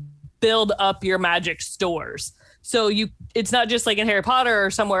like build up your magic stores. So it's not just like in Harry Potter or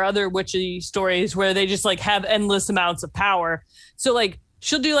somewhere other witchy stories where they just like have endless amounts of power. So like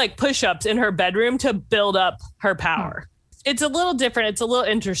she'll do like push-ups in her bedroom to build up her power. It's a little different. It's a little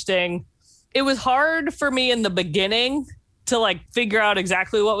interesting. It was hard for me in the beginning to like figure out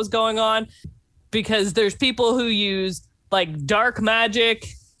exactly what was going on because there's people who use like dark magic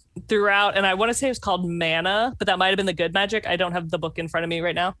throughout. And I want to say it was called mana, but that might've been the good magic. I don't have the book in front of me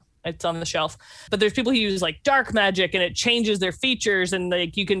right now. It's on the shelf, but there's people who use like dark magic and it changes their features. And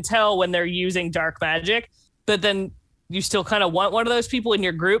like, you can tell when they're using dark magic, but then you still kind of want one of those people in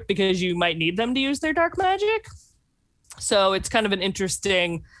your group because you might need them to use their dark magic. So it's kind of an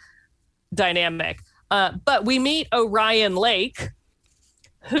interesting dynamic. But we meet Orion Lake,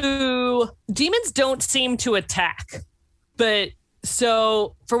 who demons don't seem to attack. But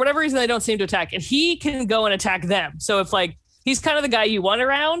so for whatever reason, they don't seem to attack. And he can go and attack them. So if like, he's kind of the guy you want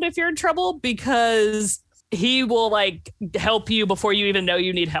around if you're in trouble because he will like help you before you even know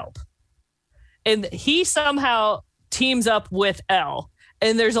you need help. And he somehow teams up with Elle.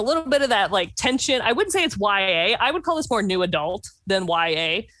 And there's a little bit of that like tension. I wouldn't say it's YA. I would call this more new adult than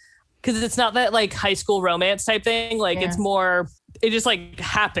YA because it's not that like high school romance type thing. Like It's more, it just like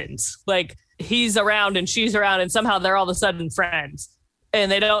happens. Like he's around and she's around and somehow they're all of a sudden friends.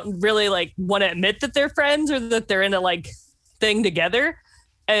 And they don't really like want to admit that they're friends or that they're in a like thing together.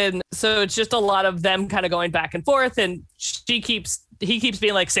 And so it's just a lot of them kind of going back and forth. And he keeps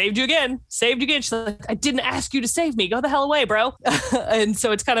being like, saved you again. She's like, I didn't ask you to save me. Go the hell away, bro. And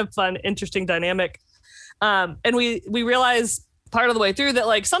so it's kind of fun, interesting dynamic. And we realize part of the way through that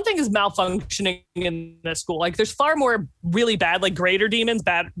like something is malfunctioning in the school. Like there's far more really bad, like greater demons,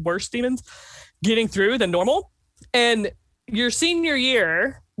 worse demons getting through than normal. And your senior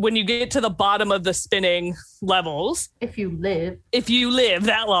year, when you get to the bottom of the spinning levels, if you live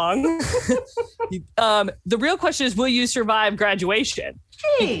that long, the real question is, will you survive graduation?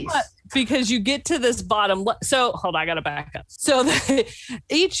 Jeez. Because you get to this bottom. So hold on, I got to back up. So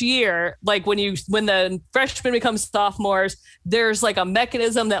each year, like when the freshmen become sophomores, there's like a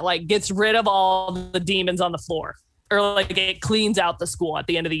mechanism that like gets rid of all the demons on the floor, or like it cleans out the school at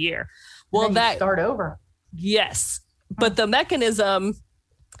the end of the year. Well, that start over. Yes. But the mechanism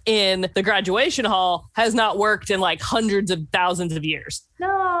in the graduation hall has not worked in like hundreds of thousands of years.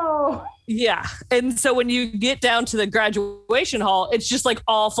 No. Yeah. And so when you get down to the graduation hall, it's just like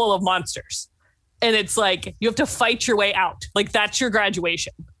all full of monsters. And it's like, you have to fight your way out. Like, that's your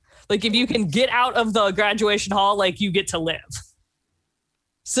graduation. Like, if you can get out of the graduation hall, like, you get to live.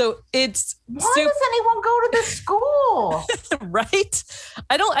 So it's why does anyone go to this school? Right?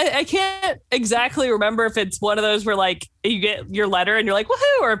 I can't exactly remember if it's one of those where like you get your letter and you're like,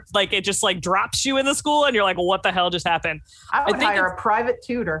 woohoo, or like it just like drops you in the school and you're like, well, what the hell just happened? I would hire a private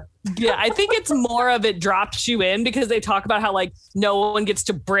tutor. Yeah, I think it's more of it drops you in because they talk about how like no one gets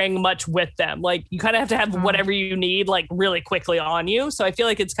to bring much with them. Like you kind of have to have whatever you need like really quickly on you. So I feel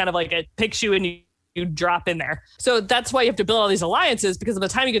like it's kind of like it picks you and you drop in there. So that's why you have to build all these alliances, because by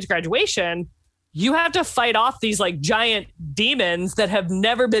the time you get to graduation, you have to fight off these like giant demons that have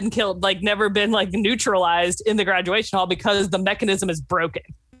never been killed, like never been like neutralized in the graduation hall because the mechanism is broken.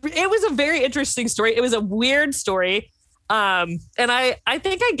 It was a very interesting story. It was a weird story. And I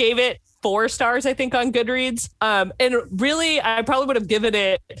think I gave it 4 stars, I think, on Goodreads. And really, I probably would have given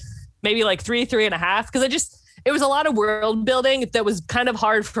it maybe like 3.5, because it was a lot of world building that was kind of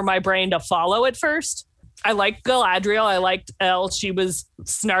hard for my brain to follow at first. I liked Galadriel. I liked Elle. She was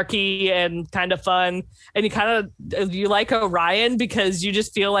snarky and kind of fun. And you like Orion because you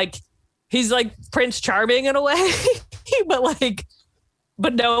just feel like he's like Prince Charming in a way, but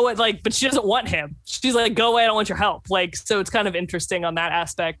she doesn't want him. She's like, go away. I don't want your help. Like, so it's kind of interesting on that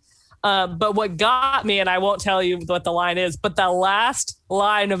aspect. But what got me, and I won't tell you what the line is, but the last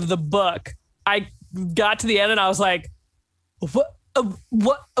line of the book, I got to the end and I was like, what,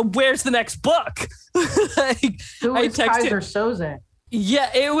 where's the next book? Like, who is Kaiser Soze? Yeah,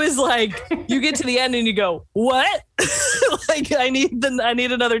 it was like, you get to the end and you go, what? Like, I need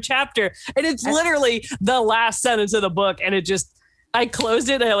another chapter. And it's literally the last sentence of the book. And I closed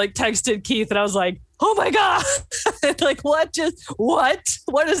it and I like texted Keith and I was like, oh my God. Like, what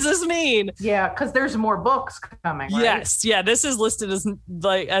does this mean? Yeah, because there's more books coming, right? Yes. Yeah, this is listed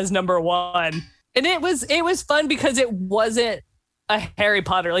as number 1. And it was fun because it wasn't a Harry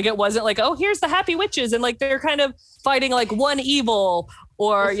Potter. Like, it wasn't like, oh, here's the happy witches. And like, they're kind of fighting like one evil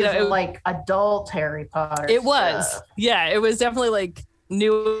or, this isn't like adult Harry Potter. It was. Yeah, it was definitely like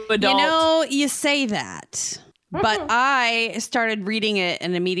new adult. You say that. But I started reading it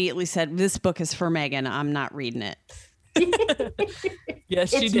and immediately said, this book is for Megan. I'm not reading it.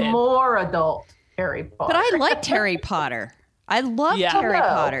 Yes, she did. It's more adult Harry Potter. But I liked Harry Potter. I loved Harry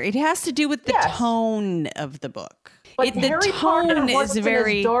Potter. It has to do with the tone of the book. But the tone is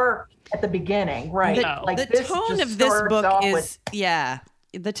very dark at the beginning, right? The tone of this book is,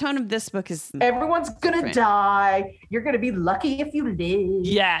 the tone of this book is everyone's gonna die. You're gonna be lucky if you live.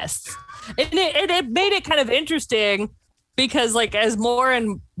 Yes. And it made it kind of interesting because like as more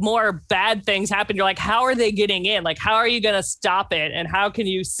and more bad things happen, you're like, how are they getting in? Like, how are you going to stop it? And how can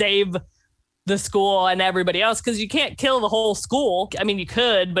you save the school and everybody else? Because you can't kill the whole school. I mean, you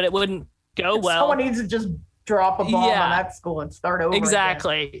could, but it wouldn't go well. Someone needs to just drop a bomb on that school and start over.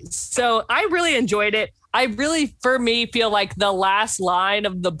 Exactly. Again. So I really enjoyed it. I really, for me, feel like the last line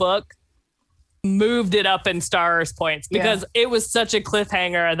of the book moved it up in stars points because it was such a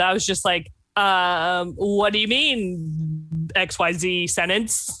cliffhanger that I was just like, what do you mean XYZ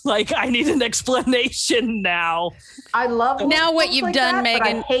sentence? Like, I need an explanation now. I love now what you've done,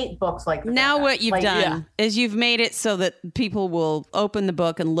 Megan. I hate books like that. Now what you've done is you've made it so that people will open the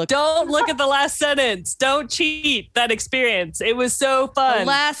book and look. Don't look at the last sentence. Don't cheat that experience. It was so fun. The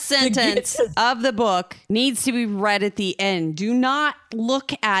last sentence of the book needs to be read at the end. Do not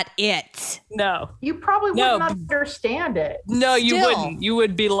look at it. No. You probably wouldn't understand it. No, you wouldn't. You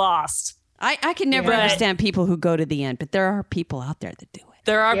would be lost. I can never understand people who go to the end, but there are people out there that do it.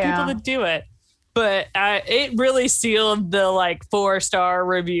 There are people that do it. But it really sealed the like 4-star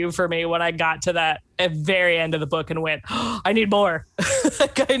review for me when I got to that at very end of the book and went, oh, I need more.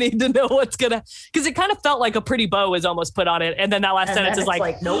 Like, I need to know what's gonna, because it kind of felt like a pretty bow was almost put on it. And then that last sentence is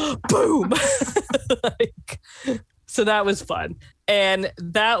like nope. Boom. So that was fun. And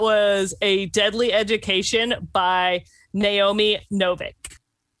that was A Deadly Education by Naomi Novik.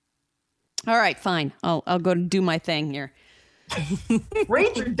 All right, fine. I'll go do my thing here.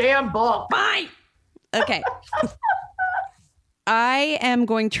 Read your damn book. Fine. Okay. I am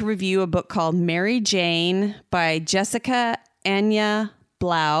going to review a book called Mary Jane by Jessica Anya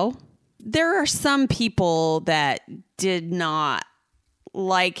Blau. There are some people that did not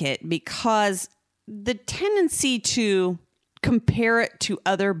like it because the tendency to compare it to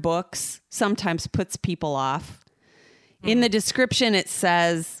other books sometimes puts people off. In the description, it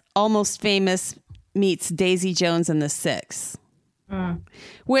says, Almost Famous meets Daisy Jones and the Six,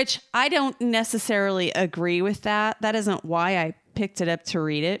 which I don't necessarily agree with that. That isn't why I picked it up to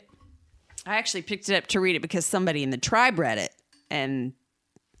read it. I actually picked it up to read it because somebody in the tribe read it and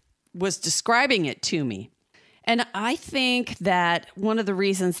was describing it to me. And I think that one of the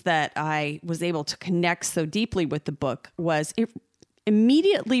reasons that I was able to connect so deeply with the book was it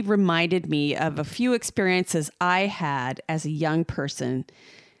immediately reminded me of a few experiences I had as a young person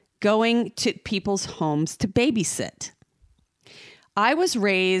going to people's homes to babysit. I was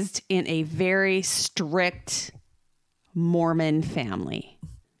raised in a very strict Mormon family.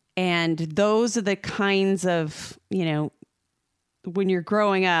 And those are the kinds of, when you're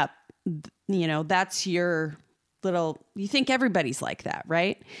growing up, that's your you think everybody's like that,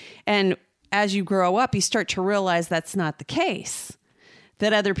 right? And as you grow up, you start to realize that's not the case,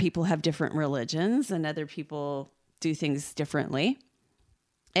 that other people have different religions and other people do things differently.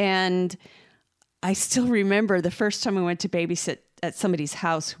 And I still remember the first time I went to babysit at somebody's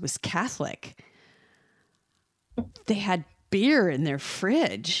house who was Catholic. They had beer in their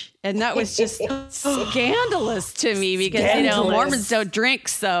fridge. And that was just scandalous to me because, Mormons don't drink.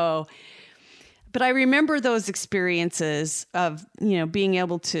 So, but I remember those experiences of, being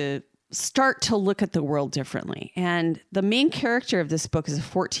able to start to look at the world differently. And the main character of this book is a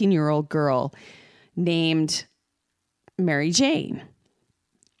 14-year-old girl named Mary Jane.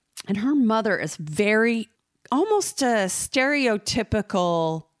 And her mother is almost a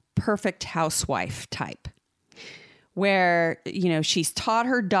stereotypical perfect housewife type, where, she's taught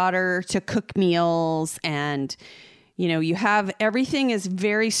her daughter to cook meals and, you have everything is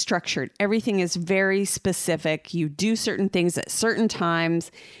very structured. Everything is very specific. You do certain things at certain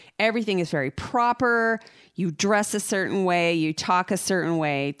times. Everything is very proper. You dress a certain way. You talk a certain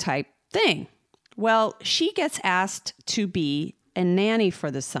way type thing. Well, she gets asked to be a nanny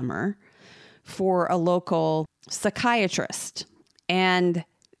for the summer for a local psychiatrist. And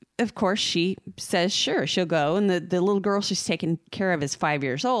of course, she says, sure, she'll go. And the little girl she's taking care of is 5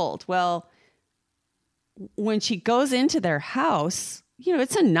 years old. Well, when she goes into their house,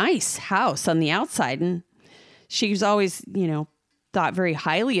 it's a nice house on the outside. And she's always, thought very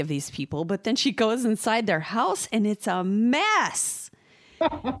highly of these people. But then she goes inside their house and it's a mess.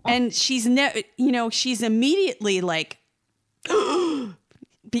 And she's immediately like,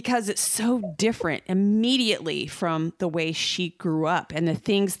 because it's so different immediately from the way she grew up and the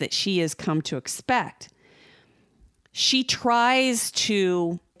things that she has come to expect. She tries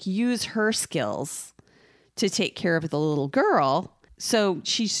to use her skills to take care of the little girl. So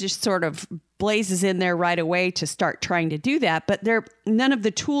she just sort of blazes in there right away to start trying to do that. But none of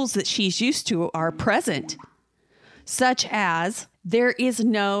the tools that she's used to are present, such as there is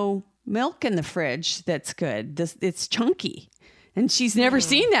no milk in the fridge that's good. It's chunky. And she's never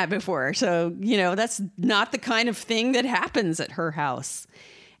seen that before. So, that's not the kind of thing that happens at her house.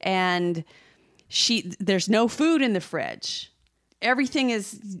 And there's no food in the fridge. Everything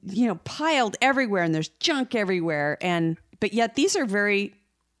is, piled everywhere and there's junk everywhere. But yet these are very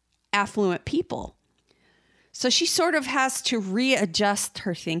affluent people. So she sort of has to readjust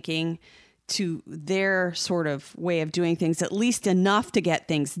her thinking to their sort of way of doing things, at least enough to get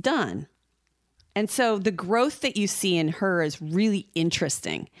things done. And so the growth that you see in her is really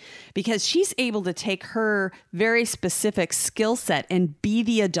interesting because she's able to take her very specific skill set and be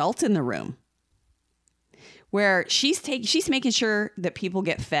the adult in the room, where she's making sure that people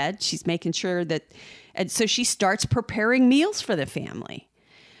get fed. She's making sure and so she starts preparing meals for the family.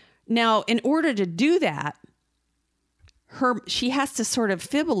 Now, in order to do that, she has to sort of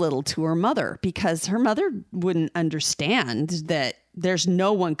fib a little to her mother because her mother wouldn't understand that there's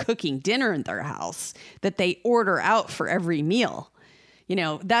no one cooking dinner in their house, that they order out for every meal.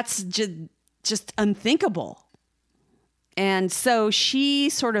 That's just unthinkable. And so she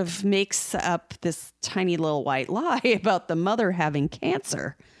sort of makes up this tiny little white lie about the mother having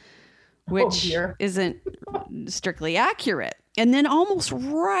cancer, which isn't strictly accurate. And then almost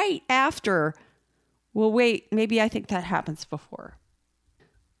right after, well, wait, maybe I think that happens before.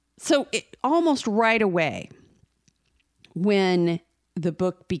 So almost right away, when the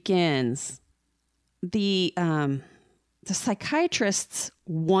book begins, the psychiatrist's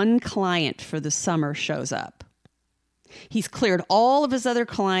one client for the summer shows up. He's cleared all of his other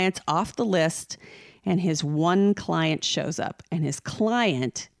clients off the list, and his one client shows up. And his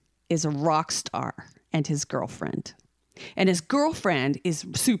client is a rock star and his girlfriend. And his girlfriend is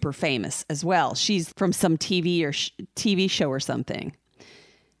super famous as well. She's from some TV show or something.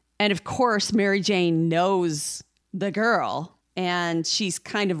 And of course, Mary Jane knows the girl, and she's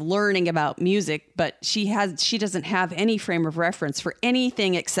kind of learning about music, but she doesn't have any frame of reference for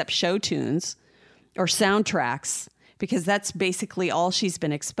anything except show tunes or soundtracks, because that's basically all she's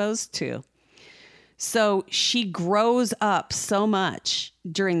been exposed to. So she grows up so much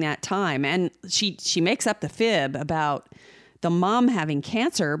during that time, and she makes up the fib about the mom having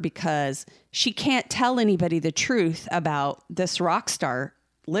cancer because she can't tell anybody the truth about this rock star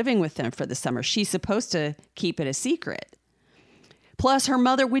living with them for the summer. She's supposed to keep it a secret. Plus, her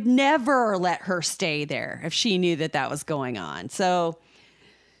mother would never let her stay there if she knew that was going on. So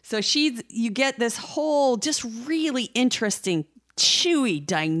you get this whole just really interesting, chewy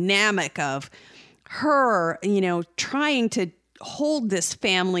dynamic of her, trying to hold this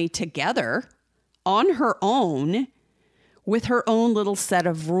family together on her own with her own little set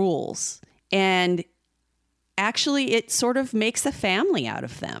of rules. And actually, it sort of makes a family out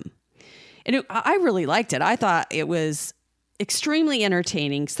of them. And I really liked it. I thought it was extremely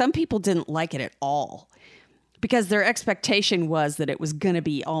entertaining. Some people didn't like it at all because their expectation was that it was going to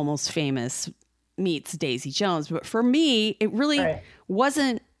be Almost Famous meets Daisy Jones. But for me, it really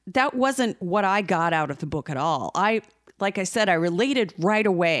wasn't what I got out of the book at all. Like I said, I related right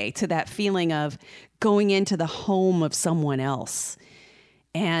away to that feeling of going into the home of someone else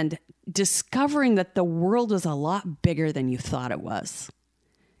and discovering that the world was a lot bigger than you thought it was.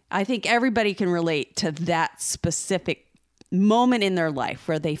 I think everybody can relate to that specific moment in their life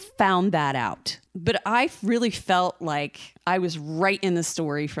where they found that out. But I really felt like I was right in the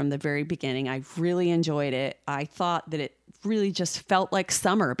story from the very beginning. I really enjoyed it. I thought that it really just felt like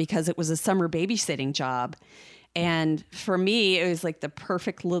summer because it was a summer babysitting job. And for me, it was like the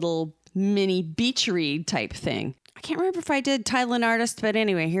perfect little mini beach read type thing. I can't remember if I did title and artist, but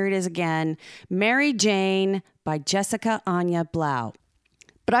anyway, here it is again. Mary Jane by Jessica Anya Blau.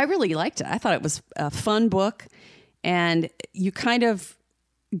 But I really liked it. I thought it was a fun book. And you kind of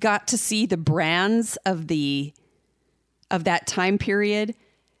got to see the brands of that time period.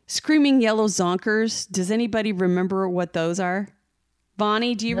 Screaming Yellow Zonkers. Does anybody remember what those are?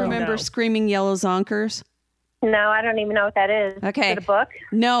 Bonnie, do you remember Screaming Yellow Zonkers? No, I don't even know what that is. Okay. Is it a book?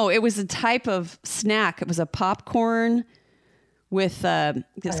 No, it was a type of snack. It was a popcorn with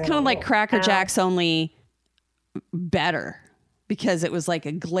it's kind of like Cracker Jacks, only better because it was like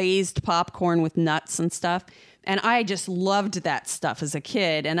a glazed popcorn with nuts and stuff. And I just loved that stuff as a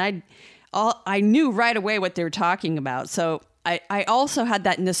kid. And I knew right away what they were talking about. So I also had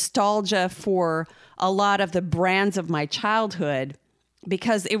that nostalgia for a lot of the brands of my childhood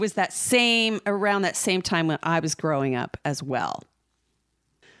because it was around that same time when I was growing up as well.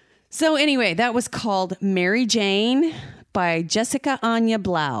 So anyway, that was called Mary Jane by Jessica Anya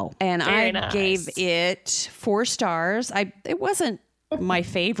Blau. And I gave it 4 stars. It wasn't my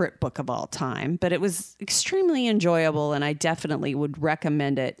favorite book of all time, but it was extremely enjoyable, and I definitely would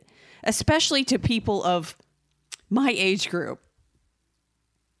recommend it, especially to people of my age group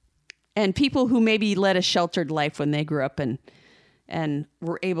and people who maybe led a sheltered life when they grew up and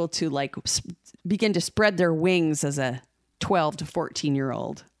were able to begin to spread their wings as a 12 to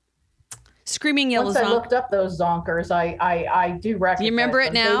 14-year-old. Screaming Yellow Zonkers. Once I looked up those Zonkers, I do recognize. Do you remember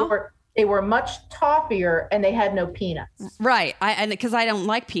it now? They were much toffier and they had no peanuts. Right. Because I don't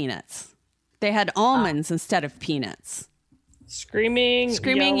like peanuts. They had almonds instead of peanuts. Screaming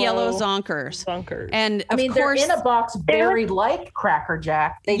Yellow Zonkers. And of course, they're in a box very like Cracker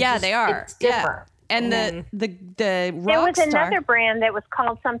Jack. They are. It's different. Yeah. And the rock There was star, another brand that was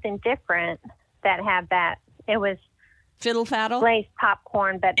called something different that had that. It was Fiddle Faddle? Glazed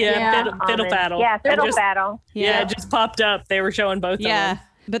popcorn, but Fiddle Faddle. Yeah, Fiddle Faddle. Yeah, it just popped up. They were showing both of them.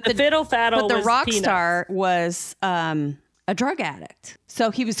 But the Fiddle Faddle but the was rock peanuts. star was a drug addict.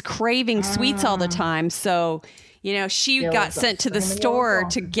 So he was craving sweets all the time. So, she got sent to the store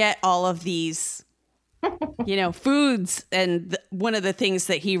to get all of these, foods. And one of the things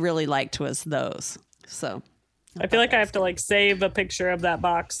that he really liked was those. So I feel like I have to save a picture of that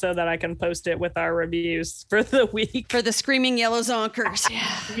box so that I can post it with our reviews for the week. For the Screaming Yellow Zonkers.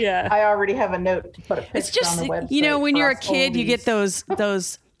 Yeah. I already have a note to put a picture on the website. When you're a kid, you get those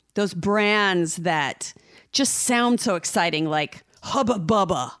brands that just sound so exciting, like Hubba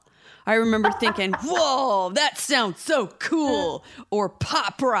Bubba. I remember thinking, whoa, that sounds so cool. Or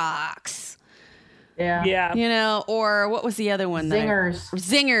Pop Rocks. Yeah. Or what was the other one? Zingers.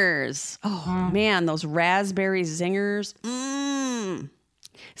 Zingers. Oh, man, those raspberry zingers.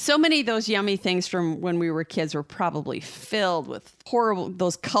 So many of those yummy things from when we were kids were probably filled with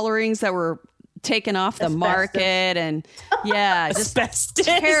those colorings that were taken off the market. And just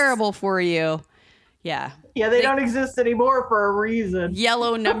terrible for you. Yeah. Yeah, they don't exist anymore for a reason.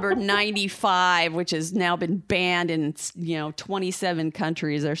 Yellow number 95, which has now been banned in 27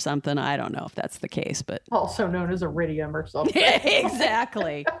 countries or something. I don't know if that's the case, but also known as iridium or something.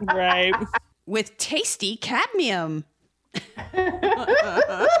 Exactly. Right. With tasty cadmium. Oh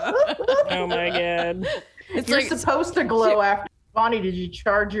my God. You're supposed to glow after. Bonnie, did you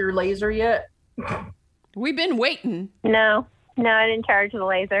charge your laser yet? We've been waiting. No, I didn't charge the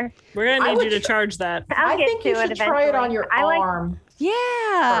laser. We're going to need you to charge that. I think you should try it on your arm.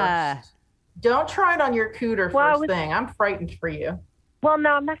 Yeah. First. Don't try it on your cooter first thing. I'm frightened for you. Well,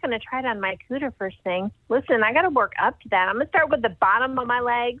 no, I'm not going to try it on my cooter first thing. Listen, I got to work up to that. I'm going to start with the bottom of my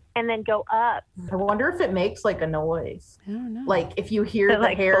legs and then go up. I wonder if it makes like a noise. I don't know. Like if you hear the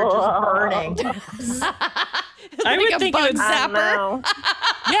hair just burning. I would think it would zapper.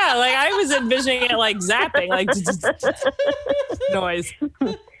 Yeah, like I was envisioning it like zapping, like noise.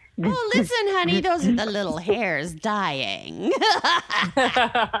 Oh, listen, honey, those are the little hairs dying.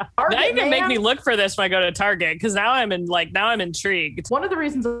 Now you can make me look for this when I go to Target because now I'm intrigued. One of the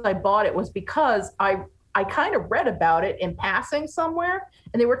reasons I bought it was because I kind of read about it in passing somewhere,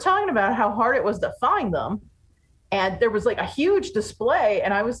 and they were talking about how hard it was to find them, and there was like a huge display,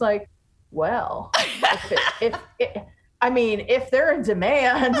 and I was like, well, if they're in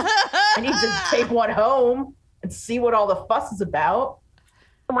demand, I need to take one home and see what all the fuss is about.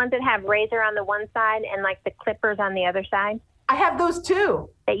 The ones that have razor on the one side and like the clippers on the other side. I have those too.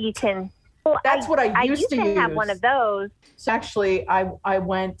 That you can. Well, that's what I used to use. Have one of those. So actually, I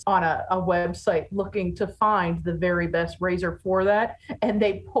went on a website looking to find the very best razor for that, and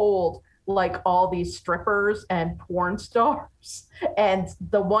they pulled like all these strippers and porn stars, and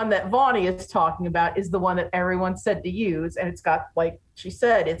the one that Vaughnie is talking about is the one that everyone said to use, and it's got, like she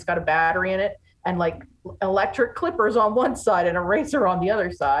said, it's got a battery in it and like electric clippers on one side and a razor on the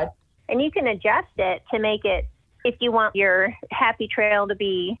other side. And you can adjust it to make it, if you want your happy trail to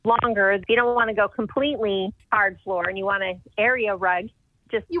be longer, if you don't want to go completely hard floor and you want an area rug,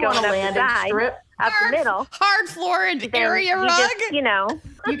 just you going want a up landing the side, strip, up the middle. Hard floor and area rug?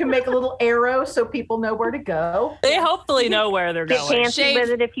 You can make a little arrow so people know where to go. They hopefully know where they're going. Get fancy with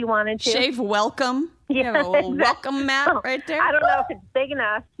it if you wanted to. Shave welcome. Yeah, you have a little welcome mat right there. I don't know if it's big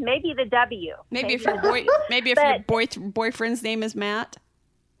enough. Maybe the W. Maybe if your boyfriend's name is Matt.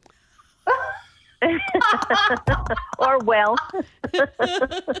 Or Will.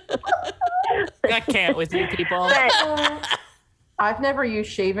 I can't with you people. I've never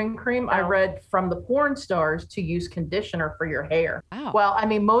used shaving cream. I read from the porn stars to use conditioner for your hair. Wow. Well, I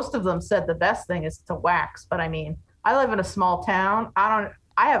mean, most of them said the best thing is to wax, but I mean, I live in a small town. I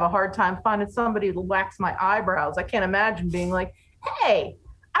have a hard time finding somebody to wax my eyebrows. I can't imagine being like, hey,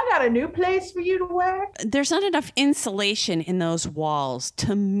 I got a new place for you to wax. There's not enough insulation in those walls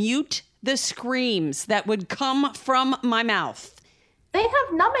to mute the screams that would come from my mouth. They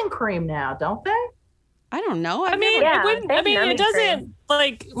have numbing cream now, don't they? I don't know. It doesn't,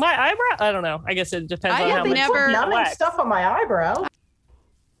 like, my eyebrow, I don't know. I guess it depends on how much. Numbing stuff on my eyebrow.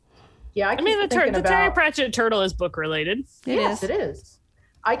 Yeah, the Terry Pratchett turtle is book related. Yes, it is.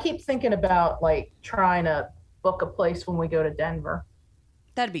 I keep thinking about like trying to book a place when we go to Denver.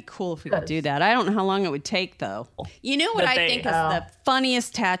 That'd be cool if we could do that. I don't know how long it would take though. You know what I think is the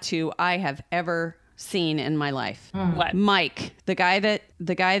funniest tattoo I have ever seen in my life? What? Mike, the guy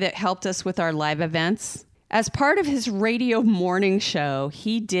that helped us with our live events. As part of his radio morning show,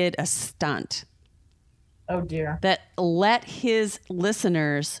 he did a stunt. Oh dear. That let his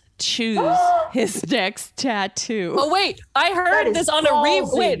listeners choose his next tattoo. Oh wait, I heard this on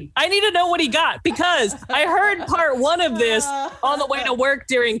wait, I need to know what he got because I heard part one of this on the way to work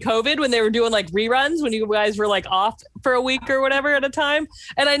during COVID when they were doing like reruns when you guys were like off for a week or whatever at a time,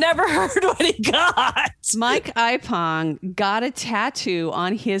 and I never heard what he got. Mike Ipong got a tattoo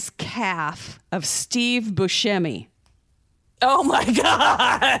on his calf of Steve Buscemi. Oh my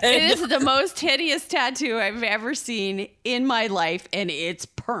God. It is the most hideous tattoo I've ever seen in my life, and it's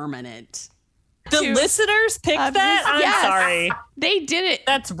permanent. The listeners picked that? I'm sorry. They did it.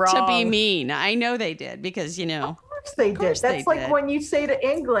 That's wrong. To be mean. I know they did because, you know. Of course they did. That's like when you say to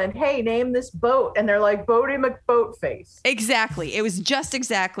England, hey, name this boat. And they're like, Boaty McBoatface. Exactly. It was just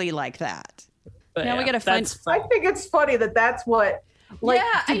exactly like that. But now we got to find. I think it's funny that's what. Like,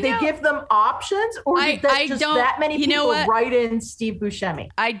 did they give them options, or did that many people write in Steve Buscemi?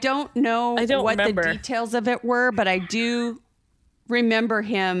 I don't know what the details of it were, but I do remember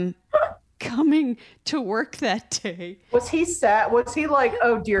him coming to work that day. Was he sad? Was he like,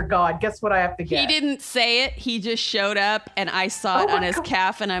 oh dear God, guess what I have to get? He didn't say it. He just showed up, and I saw it on his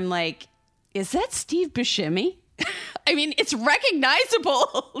calf, and I'm like, is that Steve Buscemi? I mean, it's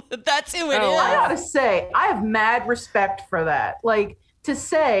recognizable. That's who it is. I gotta say, I have mad respect for that. Like, to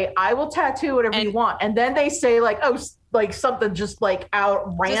say, I will tattoo whatever you want. And then they say, like, oh, like something just like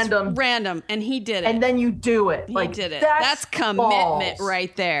out random. Just random. And he did it. And then you do it. He did it. That's commitment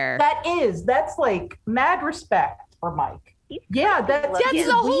right there. That's like mad respect for Mike. Yeah, that's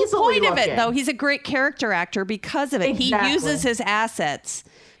the whole point of it, though. He's a great character actor because of it. Exactly. He uses his assets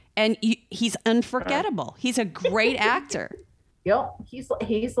And he's unforgettable. He's a great actor. Yep, he's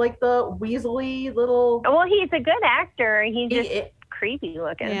like the Weasley little. Well, he's a good actor. He's just creepy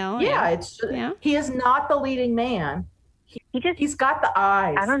looking. He is not the leading man. He's got the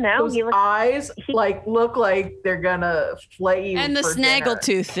eyes. I don't know. Those eyes look like they're gonna flay you. And the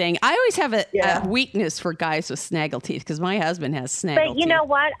snaggletooth thing. I always have a weakness for guys with snaggleteeth because my husband has snaggleteeth. But you know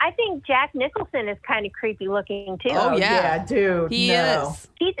what? I think Jack Nicholson is kind of creepy looking too. Oh yeah, dude. He is.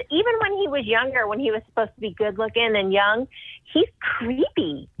 He's even when he was younger, when he was supposed to be good looking and young, he's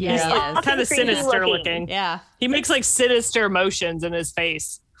creepy. Yeah, he's kind of sinister looking. Yeah, he makes like sinister motions in his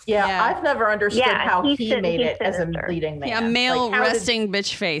face. Yeah, I've never understood how he made it as a leading man. Yeah, male resting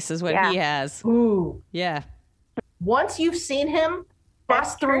bitch face is what he has. Ooh. Yeah. Once you've seen him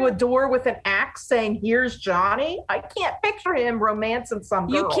bust through a door with an axe saying, "Here's Johnny," I can't picture him romancing some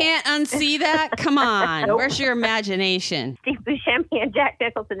girl. You can't unsee that? Come on. Nope. Where's your imagination? Steve Buscemi and Jack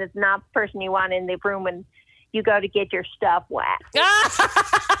Nicholson is not the person you want in the room when you go to get your stuff waxed.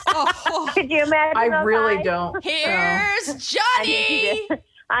 Could you imagine? I really don't. Here's Johnny.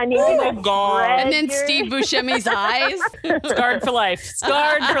 I need to God. And then Steve Buscemi's eyes. Scarred for life.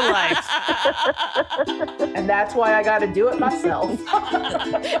 Scarred for life. And that's why I got to do it myself.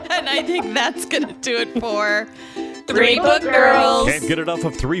 And I think that's going to do it for Three Book Girls. Can't get enough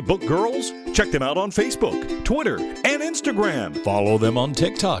of Three Book Girls? Check them out on Facebook, Twitter, and Instagram. Follow them on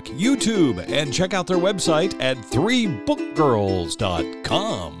TikTok, YouTube, and check out their website at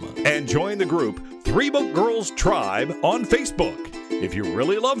 3bookgirls.com. And join the group Three Book Girls Tribe on Facebook. If you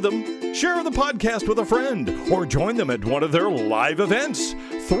really love them, share the podcast with a friend or join them at one of their live events.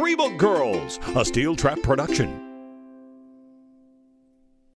 Three Book Girls, a Steel Trap production.